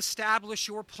he will establish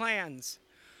your plans.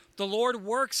 The Lord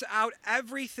works out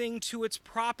everything to its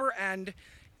proper end,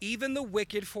 even the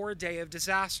wicked for a day of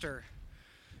disaster.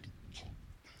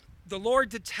 The Lord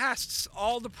detests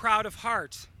all the proud of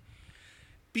heart.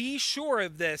 Be sure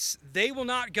of this, they will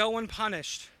not go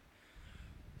unpunished.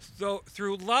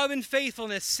 Through love and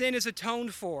faithfulness, sin is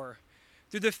atoned for.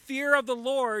 Through the fear of the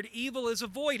Lord, evil is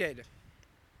avoided.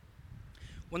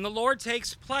 When the Lord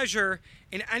takes pleasure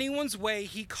in anyone's way,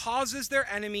 he causes their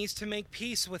enemies to make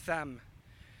peace with them.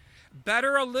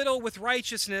 Better a little with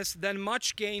righteousness than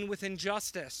much gain with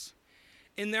injustice.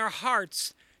 In their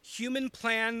hearts, human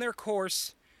plan their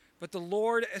course, but the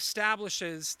Lord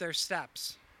establishes their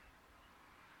steps."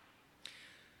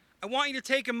 I want you to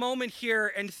take a moment here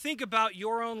and think about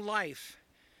your own life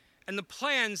and the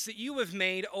plans that you have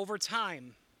made over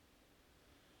time.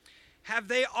 Have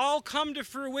they all come to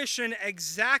fruition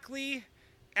exactly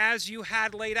as you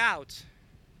had laid out?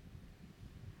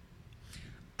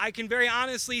 I can very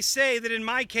honestly say that in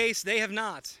my case, they have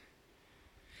not.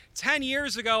 10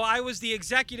 years ago, I was the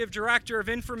executive director of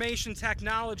information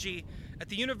technology at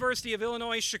the University of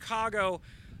Illinois, Chicago,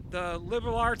 the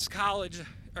Liberal Arts College,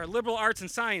 or Liberal Arts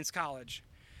and Science College.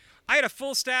 I had a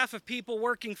full staff of people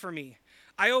working for me.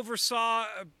 I oversaw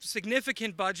a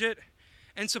significant budget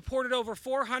and supported over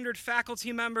 400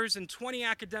 faculty members in 20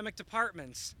 academic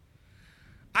departments.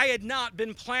 I had not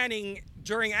been planning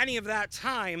during any of that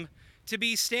time to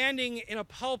be standing in a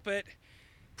pulpit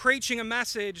preaching a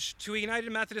message to a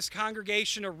United Methodist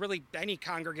congregation, or really any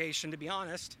congregation, to be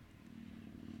honest.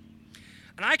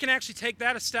 And I can actually take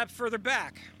that a step further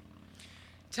back.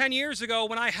 10 years ago,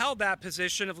 when I held that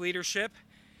position of leadership,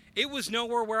 it was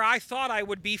nowhere where I thought I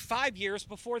would be 5 years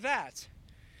before that.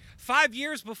 5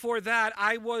 years before that,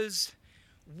 I was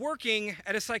working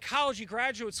at a psychology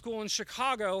graduate school in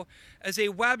Chicago as a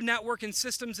web network and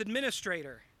systems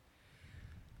administrator.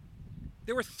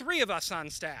 There were 3 of us on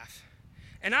staff.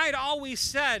 And I had always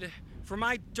said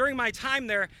during my time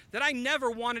there that I never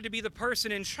wanted to be the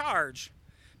person in charge,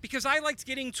 because I liked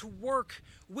getting to work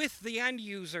with the end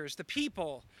users, the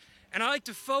people, and I like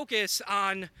to focus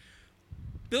on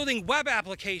building web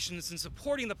applications and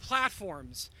supporting the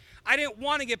platforms. I didn't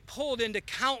want to get pulled into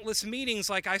countless meetings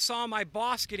like I saw my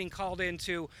boss getting called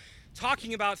into,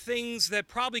 talking about things that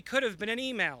probably could have been an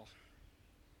email.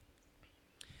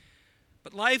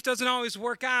 But life doesn't always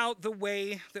work out the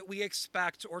way that we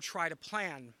expect or try to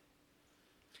plan.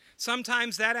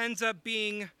 Sometimes that ends up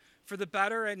being for the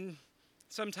better, and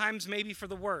sometimes maybe for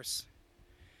the worse.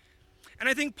 And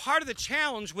I think part of the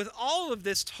challenge with all of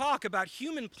this talk about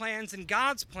human plans and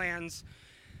God's plans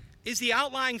is the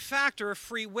outlying factor of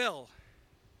free will.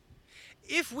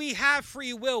 If we have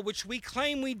free will, which we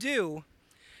claim we do,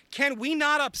 can we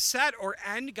not upset or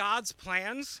end God's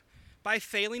plans by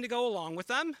failing to go along with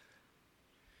them?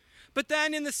 But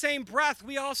then in the same breath,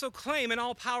 we also claim an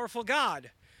all-powerful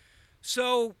God.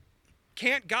 So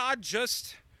Can't God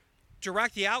just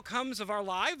direct the outcomes of our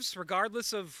lives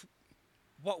regardless of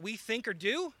what we think or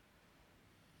do?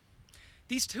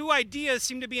 These two ideas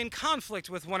seem to be in conflict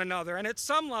with one another, and at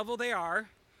some level they are.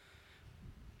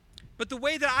 But the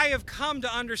way that I have come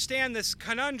to understand this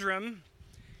conundrum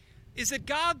is that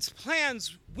God's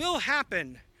plans will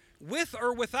happen with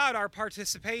or without our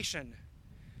participation.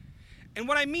 And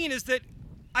what I mean is that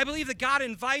I believe that God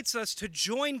invites us to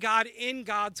join God in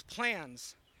God's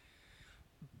plans.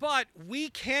 But we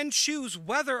can choose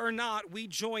whether or not we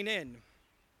join in.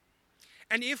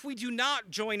 And if we do not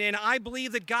join in, I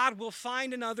believe that God will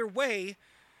find another way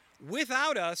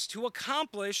without us to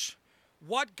accomplish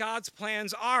what God's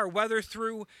plans are, whether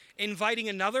through inviting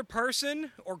another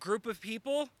person or group of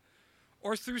people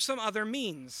or through some other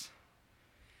means.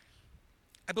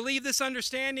 I believe this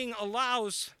understanding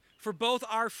allows for both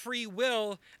our free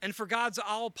will and for God's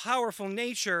all-powerful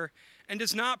nature and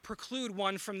does not preclude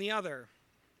one from the other.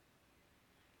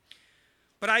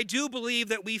 But I do believe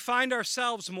that we find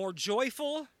ourselves more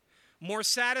joyful, more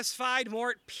satisfied,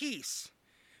 more at peace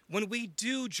when we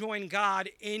do join God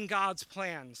in God's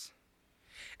plans.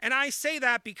 And I say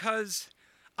that because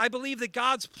I believe that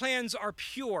God's plans are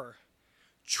pure,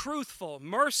 truthful,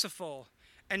 merciful,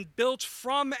 and built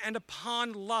from and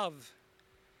upon love.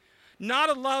 Not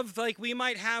a love like we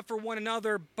might have for one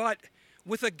another, but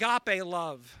with agape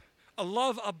love, a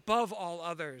love above all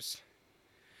others.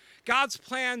 God's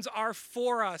plans are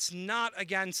for us, not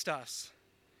against us.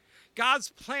 God's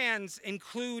plans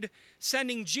include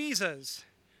sending Jesus,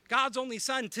 God's only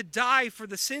Son, to die for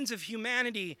the sins of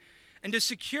humanity and to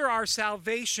secure our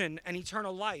salvation and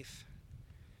eternal life.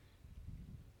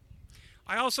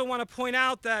 I also want to point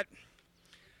out that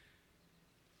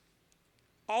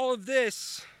all of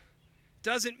this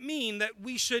doesn't mean that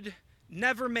we should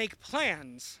never make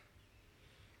plans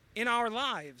in our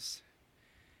lives.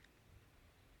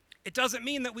 It doesn't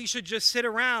mean that we should just sit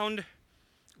around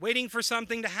waiting for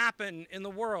something to happen in the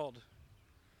world.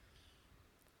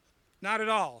 Not at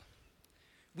all.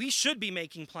 We should be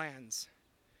making plans.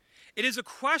 It is a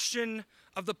question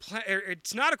of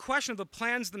it's not a question of the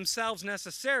plans themselves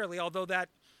necessarily, although that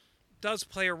does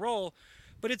play a role,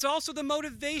 but it's also the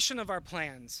motivation of our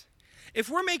plans. If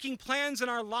we're making plans in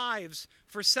our lives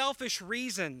for selfish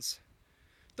reasons,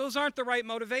 those aren't the right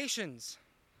motivations.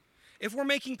 If we're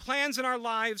making plans in our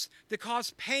lives that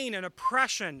cause pain and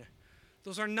oppression,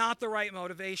 those are not the right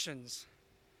motivations.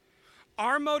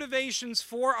 Our motivations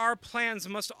for our plans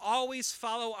must always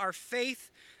follow our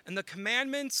faith and the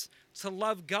commandments to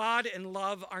love God and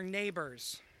love our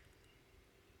neighbors.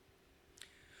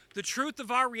 The truth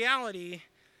of our reality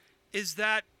is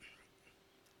that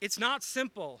it's not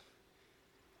simple.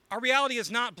 Our reality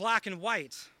is not black and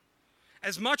white.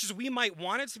 As much as we might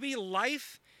want it to be,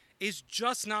 life is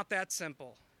just not that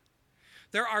simple.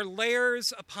 There are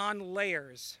layers upon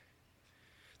layers.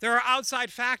 There are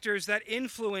outside factors that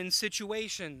influence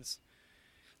situations.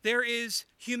 There is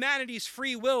humanity's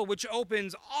free will, which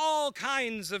opens all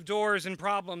kinds of doors and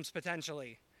problems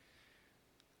potentially.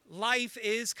 Life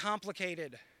is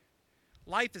complicated.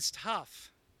 Life is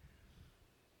tough.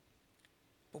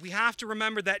 But we have to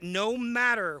remember that no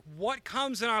matter what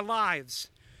comes in our lives,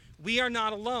 we are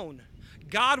not alone.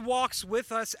 God walks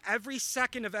with us every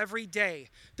second of every day.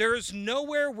 There is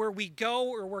nowhere where we go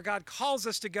or where God calls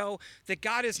us to go that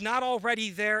God is not already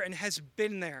there and has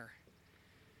been there.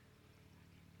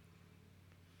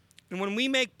 And when we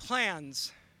make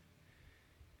plans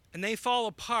and they fall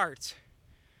apart,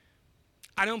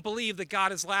 I don't believe that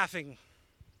God is laughing.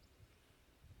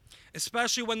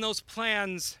 Especially when those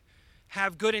plans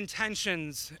have good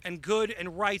intentions and good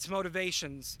and right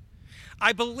motivations.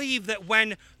 I believe that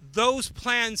when those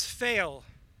plans fail,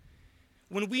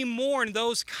 when we mourn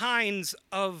those kinds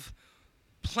of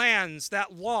plans,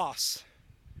 that loss,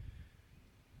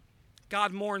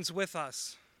 God mourns with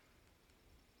us.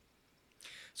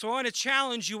 So I want to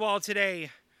challenge you all today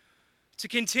to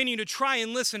continue to try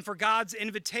and listen for God's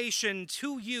invitation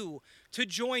to you to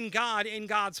join God in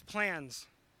God's plans.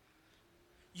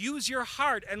 Use your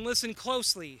heart and listen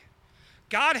closely.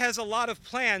 God has a lot of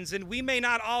plans, and we may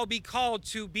not all be called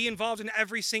to be involved in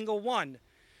every single one.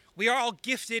 We are all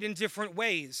gifted in different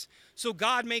ways. So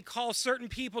God may call certain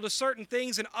people to certain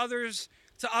things and others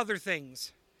to other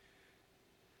things.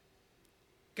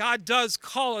 God does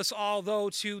call us all, though,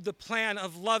 to the plan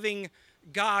of loving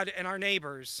God and our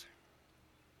neighbors.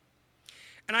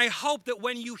 And I hope that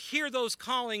when you hear those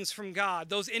callings from God,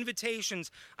 those invitations,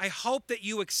 I hope that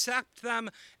you accept them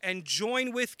and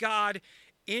join with God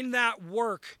in that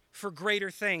work for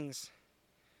greater things.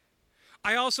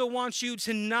 I also want you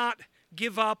to not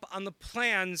give up on the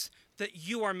plans that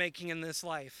you are making in this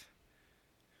life.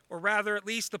 or rather at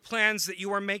least the plans that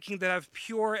you are making that have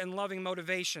pure and loving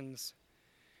motivations.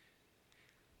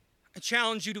 I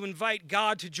challenge you to invite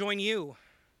God to join you.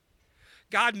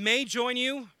 God may join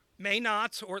you, may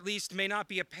not, or at least may not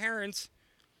be apparent.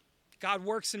 God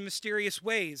works in mysterious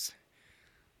ways.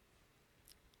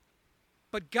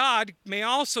 But God may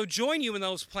also join you in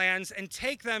those plans and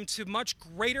take them to much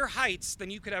greater heights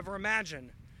than you could ever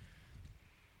imagine.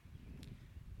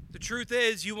 The truth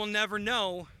is, you will never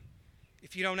know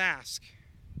if you don't ask.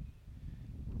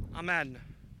 Amen.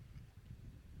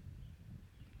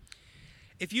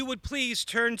 If you would please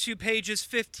turn to pages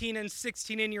 15 and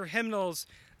 16 in your hymnals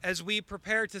as we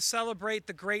prepare to celebrate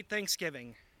the great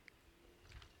Thanksgiving.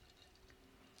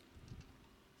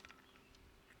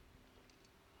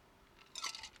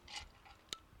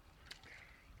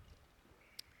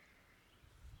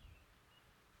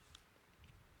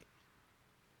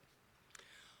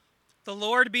 The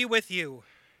Lord be with you.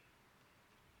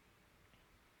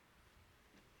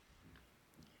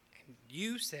 And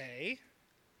you say...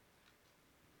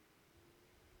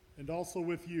 And also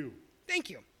with you. Thank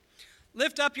you.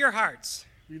 Lift up your hearts.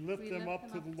 We lift them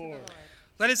up to the Lord.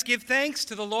 Let us give thanks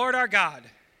to the Lord our God.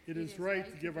 It is right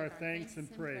to give our thanks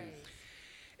and praise.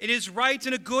 It is right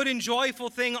and a good and joyful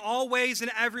thing always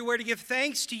and everywhere to give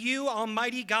thanks to you,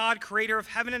 Almighty God, creator of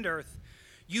heaven and earth.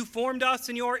 You formed us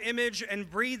in your image and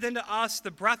breathed into us the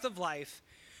breath of life.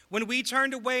 When we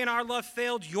turned away and our love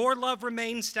failed, your love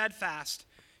remained steadfast.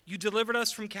 You delivered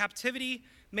us from captivity,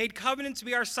 made covenant to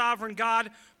be our sovereign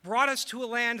God, brought us to a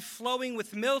land flowing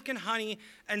with milk and honey,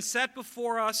 and set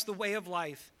before us the way of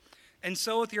life. And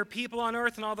so with your people on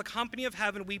earth and all the company of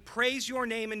heaven, we praise your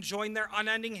name and join their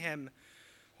unending hymn.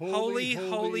 Holy,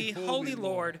 holy, holy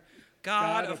Lord,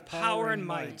 God of power and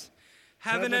might.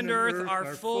 Heaven and earth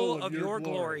are full of your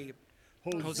glory.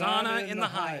 Hosanna in the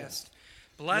highest.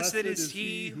 Blessed is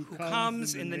he who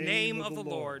comes in the name of the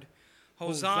Lord.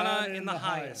 Hosanna in the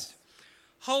highest.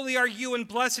 Holy are you, and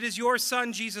blessed is your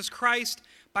Son, Jesus Christ.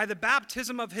 By the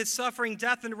baptism of his suffering,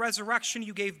 death, and resurrection,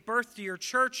 you gave birth to your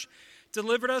church,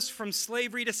 delivered us from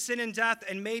slavery to sin and death,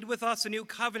 and made with us a new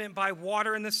covenant by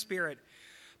water and the Spirit.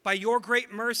 By your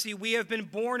great mercy, we have been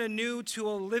born anew to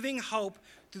a living hope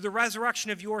through the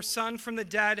resurrection of your Son from the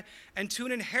dead, and to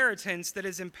an inheritance that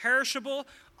is imperishable,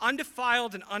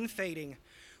 undefiled, and unfading.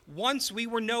 Once we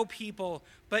were no people,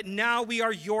 but now we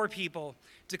are your people,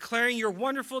 declaring your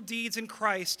wonderful deeds in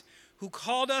Christ, who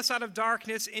called us out of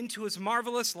darkness into his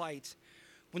marvelous light.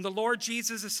 When the Lord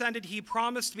Jesus ascended, he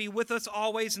promised to be with us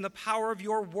always in the power of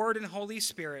your word and Holy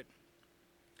Spirit.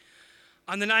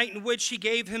 On the night in which he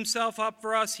gave himself up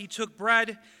for us, he took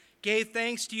bread, gave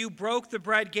thanks to you, broke the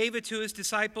bread, gave it to his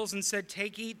disciples, and said,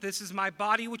 "Take, eat, this is my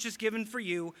body which is given for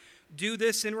you. Do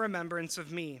this in remembrance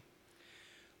of me."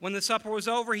 When the supper was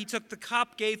over, he took the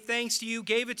cup, gave thanks to you,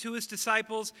 gave it to his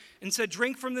disciples, and said,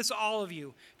 "Drink from this, all of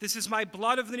you. This is my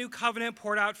blood of the new covenant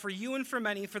poured out for you and for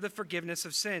many for the forgiveness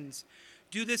of sins.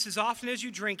 Do this as often as you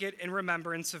drink it in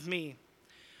remembrance of me."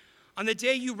 On the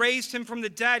day you raised him from the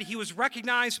dead, he was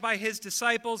recognized by his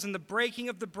disciples in the breaking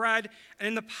of the bread, and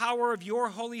in the power of your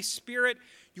Holy Spirit,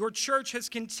 your church has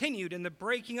continued in the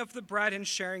breaking of the bread and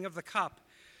sharing of the cup.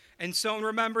 And so in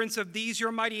remembrance of these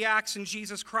your mighty acts in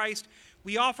Jesus Christ,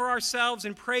 we offer ourselves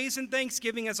in praise and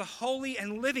thanksgiving as a holy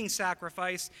and living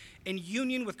sacrifice in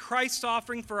union with Christ's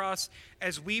offering for us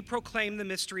as we proclaim the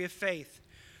mystery of faith.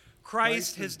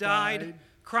 Christ has died,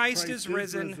 Christ is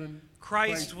risen,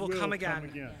 Christ will come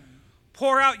again.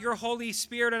 Pour out your Holy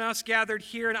Spirit on us gathered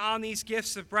here and on these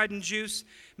gifts of bread and juice.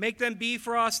 Make them be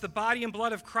for us the body and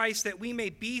blood of Christ, that we may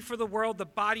be for the world the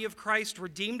body of Christ,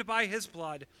 redeemed by his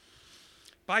blood.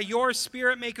 By your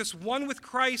Spirit, make us one with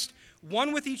Christ,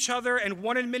 one with each other, and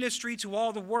one in ministry to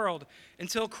all the world,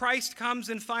 until Christ comes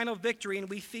in final victory and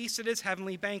we feast at his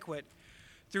heavenly banquet.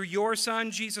 Through your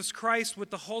Son, Jesus Christ,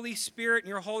 with the Holy Spirit and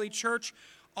your holy church,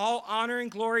 all honor and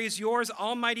glory is yours,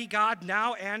 Almighty God,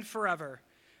 now and forever.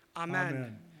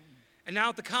 Amen. And now,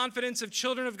 with the confidence of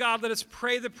children of God, let us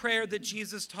pray the prayer that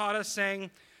Jesus taught us,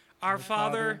 saying, Our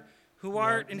Father, who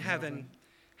art in heaven,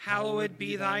 hallowed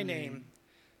be thy name.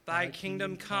 Thy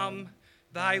kingdom come,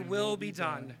 thy will be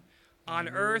done, on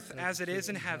earth as it is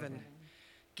in heaven.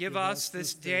 Give us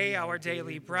this day our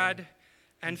daily bread,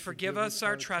 and forgive us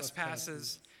our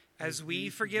trespasses, as we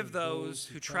forgive those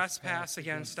who trespass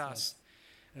against us.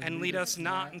 And lead us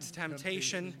not into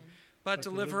temptation, but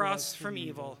deliver us from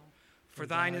evil. For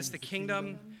thine is the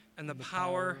kingdom, and the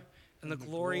power, and the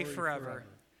glory forever.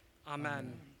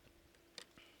 Amen.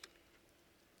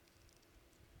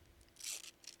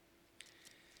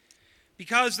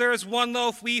 Because there is one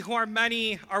loaf, we who are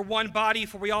many are one body,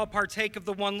 for we all partake of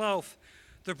the one loaf.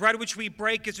 The bread which we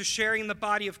break is a sharing in the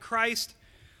body of Christ.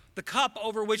 The cup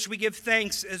over which we give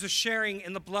thanks is a sharing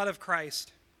in the blood of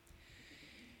Christ.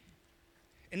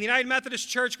 In the United Methodist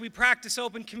Church, we practice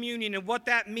open communion, and what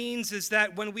that means is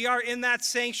that when we are in that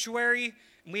sanctuary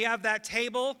and we have that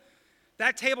table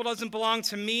doesn't belong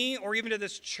to me or even to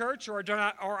this church or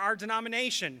our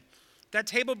denomination. That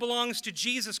table belongs to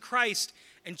Jesus Christ,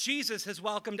 and Jesus has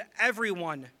welcomed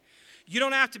everyone. You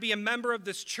don't have to be a member of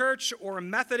this church or a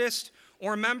Methodist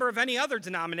or a member of any other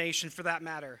denomination for that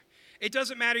matter. It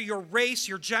doesn't matter your race,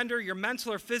 your gender, your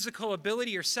mental or physical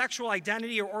ability, your sexual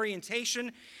identity or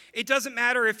orientation. It doesn't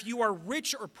matter if you are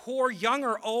rich or poor, young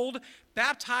or old,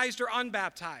 baptized or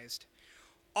unbaptized.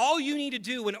 All you need to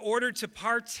do in order to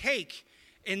partake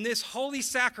in this holy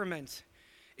sacrament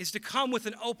is to come with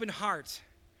an open heart.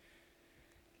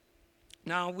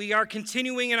 Now, we are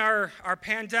continuing in our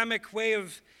pandemic way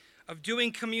of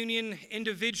doing communion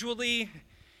individually.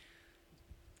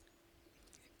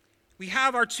 We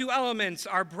have our two elements,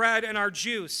 our bread and our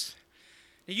juice.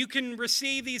 Now, you can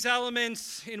receive these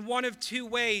elements in one of two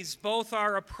ways. Both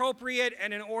are appropriate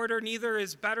and in order. Neither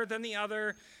is better than the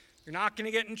other. You're not going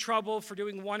to get in trouble for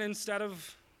doing one instead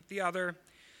of the other.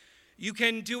 You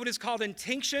can do what is called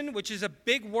intinction, which is a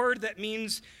big word that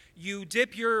means you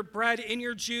dip your bread in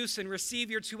your juice and receive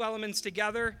your two elements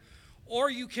together. Or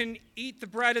you can eat the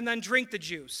bread and then drink the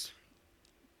juice.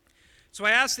 So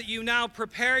I ask that you now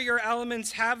prepare your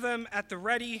elements, have them at the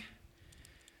ready.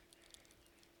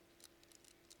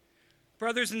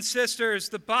 Brothers and sisters,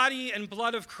 the body and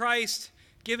blood of Christ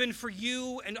given for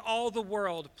you and all the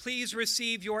world. Please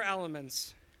receive your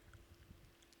elements.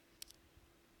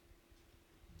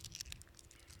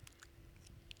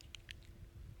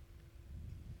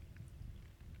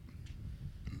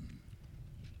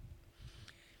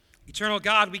 Eternal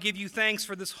God, we give you thanks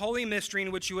for this holy mystery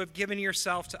in which you have given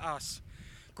yourself to us.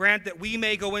 Grant that we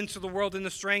may go into the world in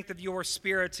the strength of your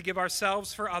Spirit to give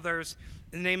ourselves for others.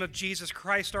 In the name of Jesus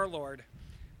Christ our Lord.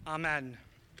 Amen.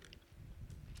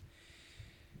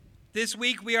 This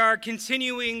week we are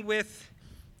continuing with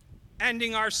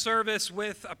ending our service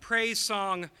with a praise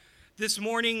song. This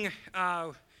morning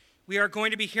we are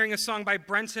going to be hearing a song by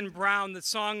Brenton Brown. The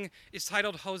song is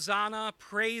titled Hosanna,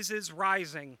 Praise is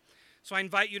Rising. So I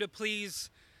invite you to please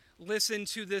listen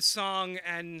to this song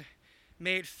and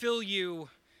may it fill you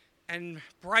and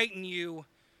brighten you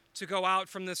to go out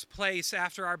from this place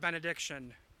after our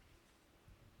benediction.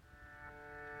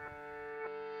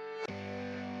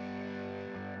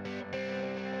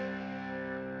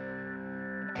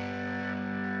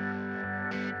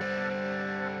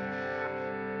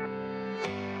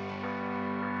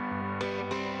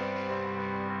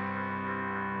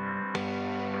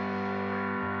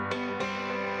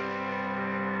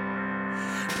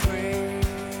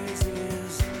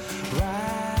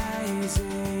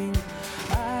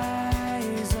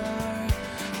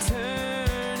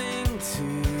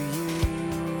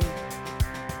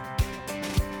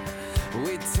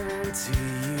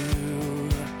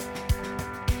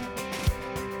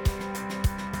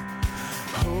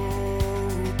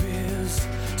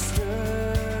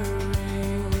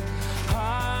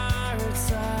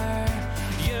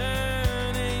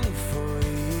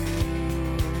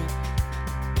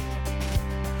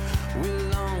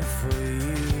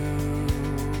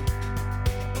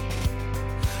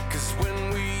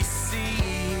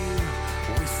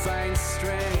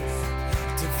 Strength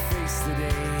to face the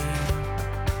day.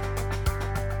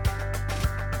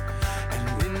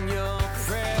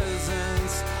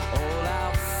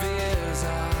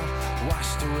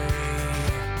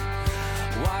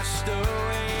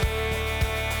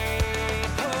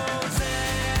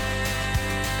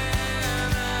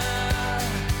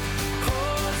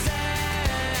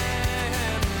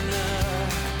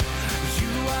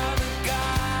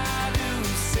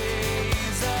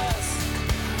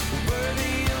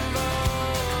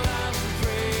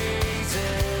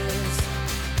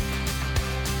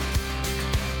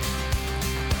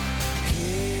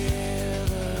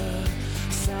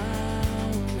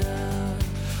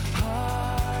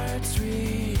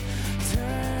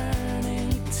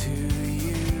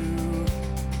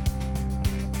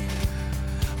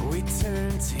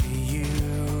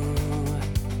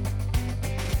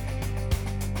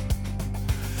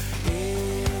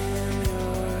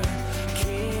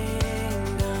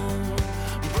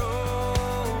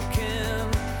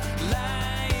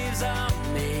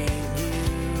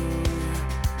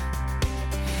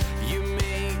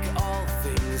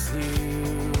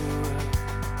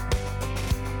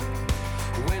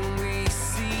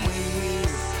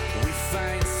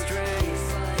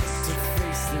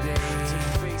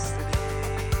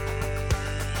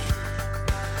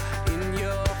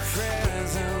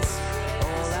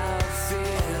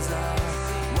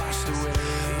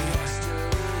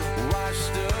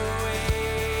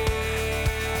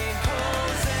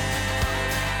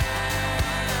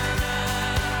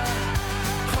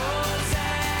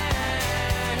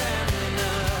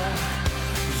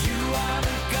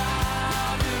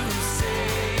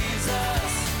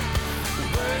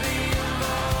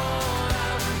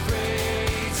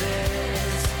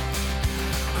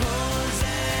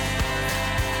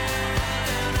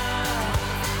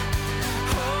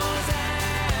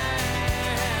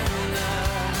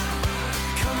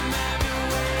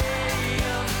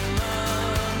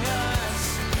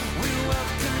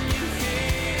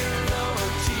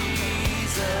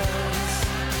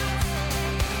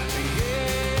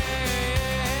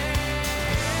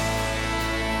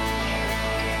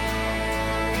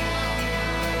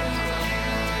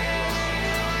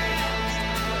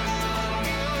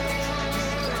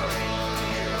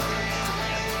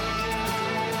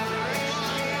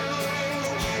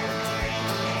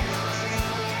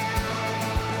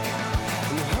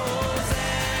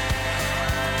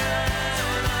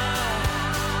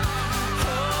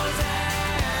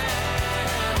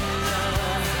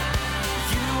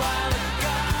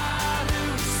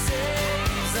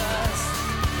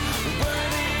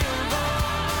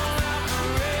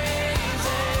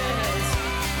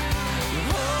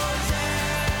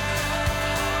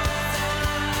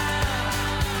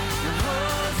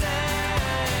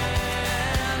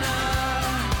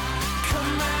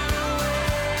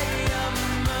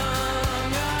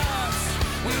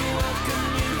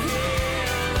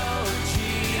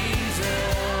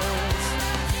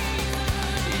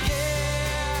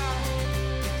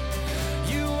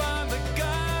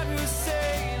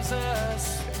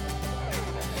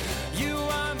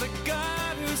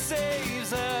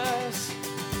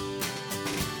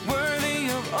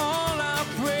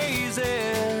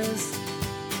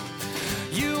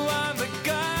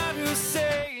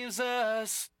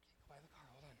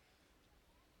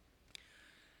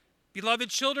 Beloved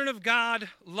children of God,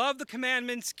 love the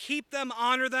commandments, keep them,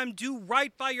 honor them, do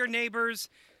right by your neighbors,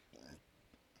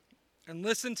 and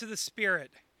listen to the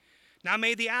Spirit. Now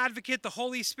may the Advocate, the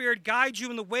Holy Spirit, guide you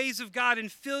in the ways of God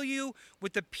and fill you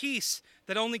with the peace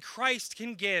that only Christ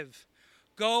can give.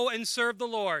 Go and serve the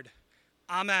Lord.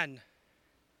 Amen.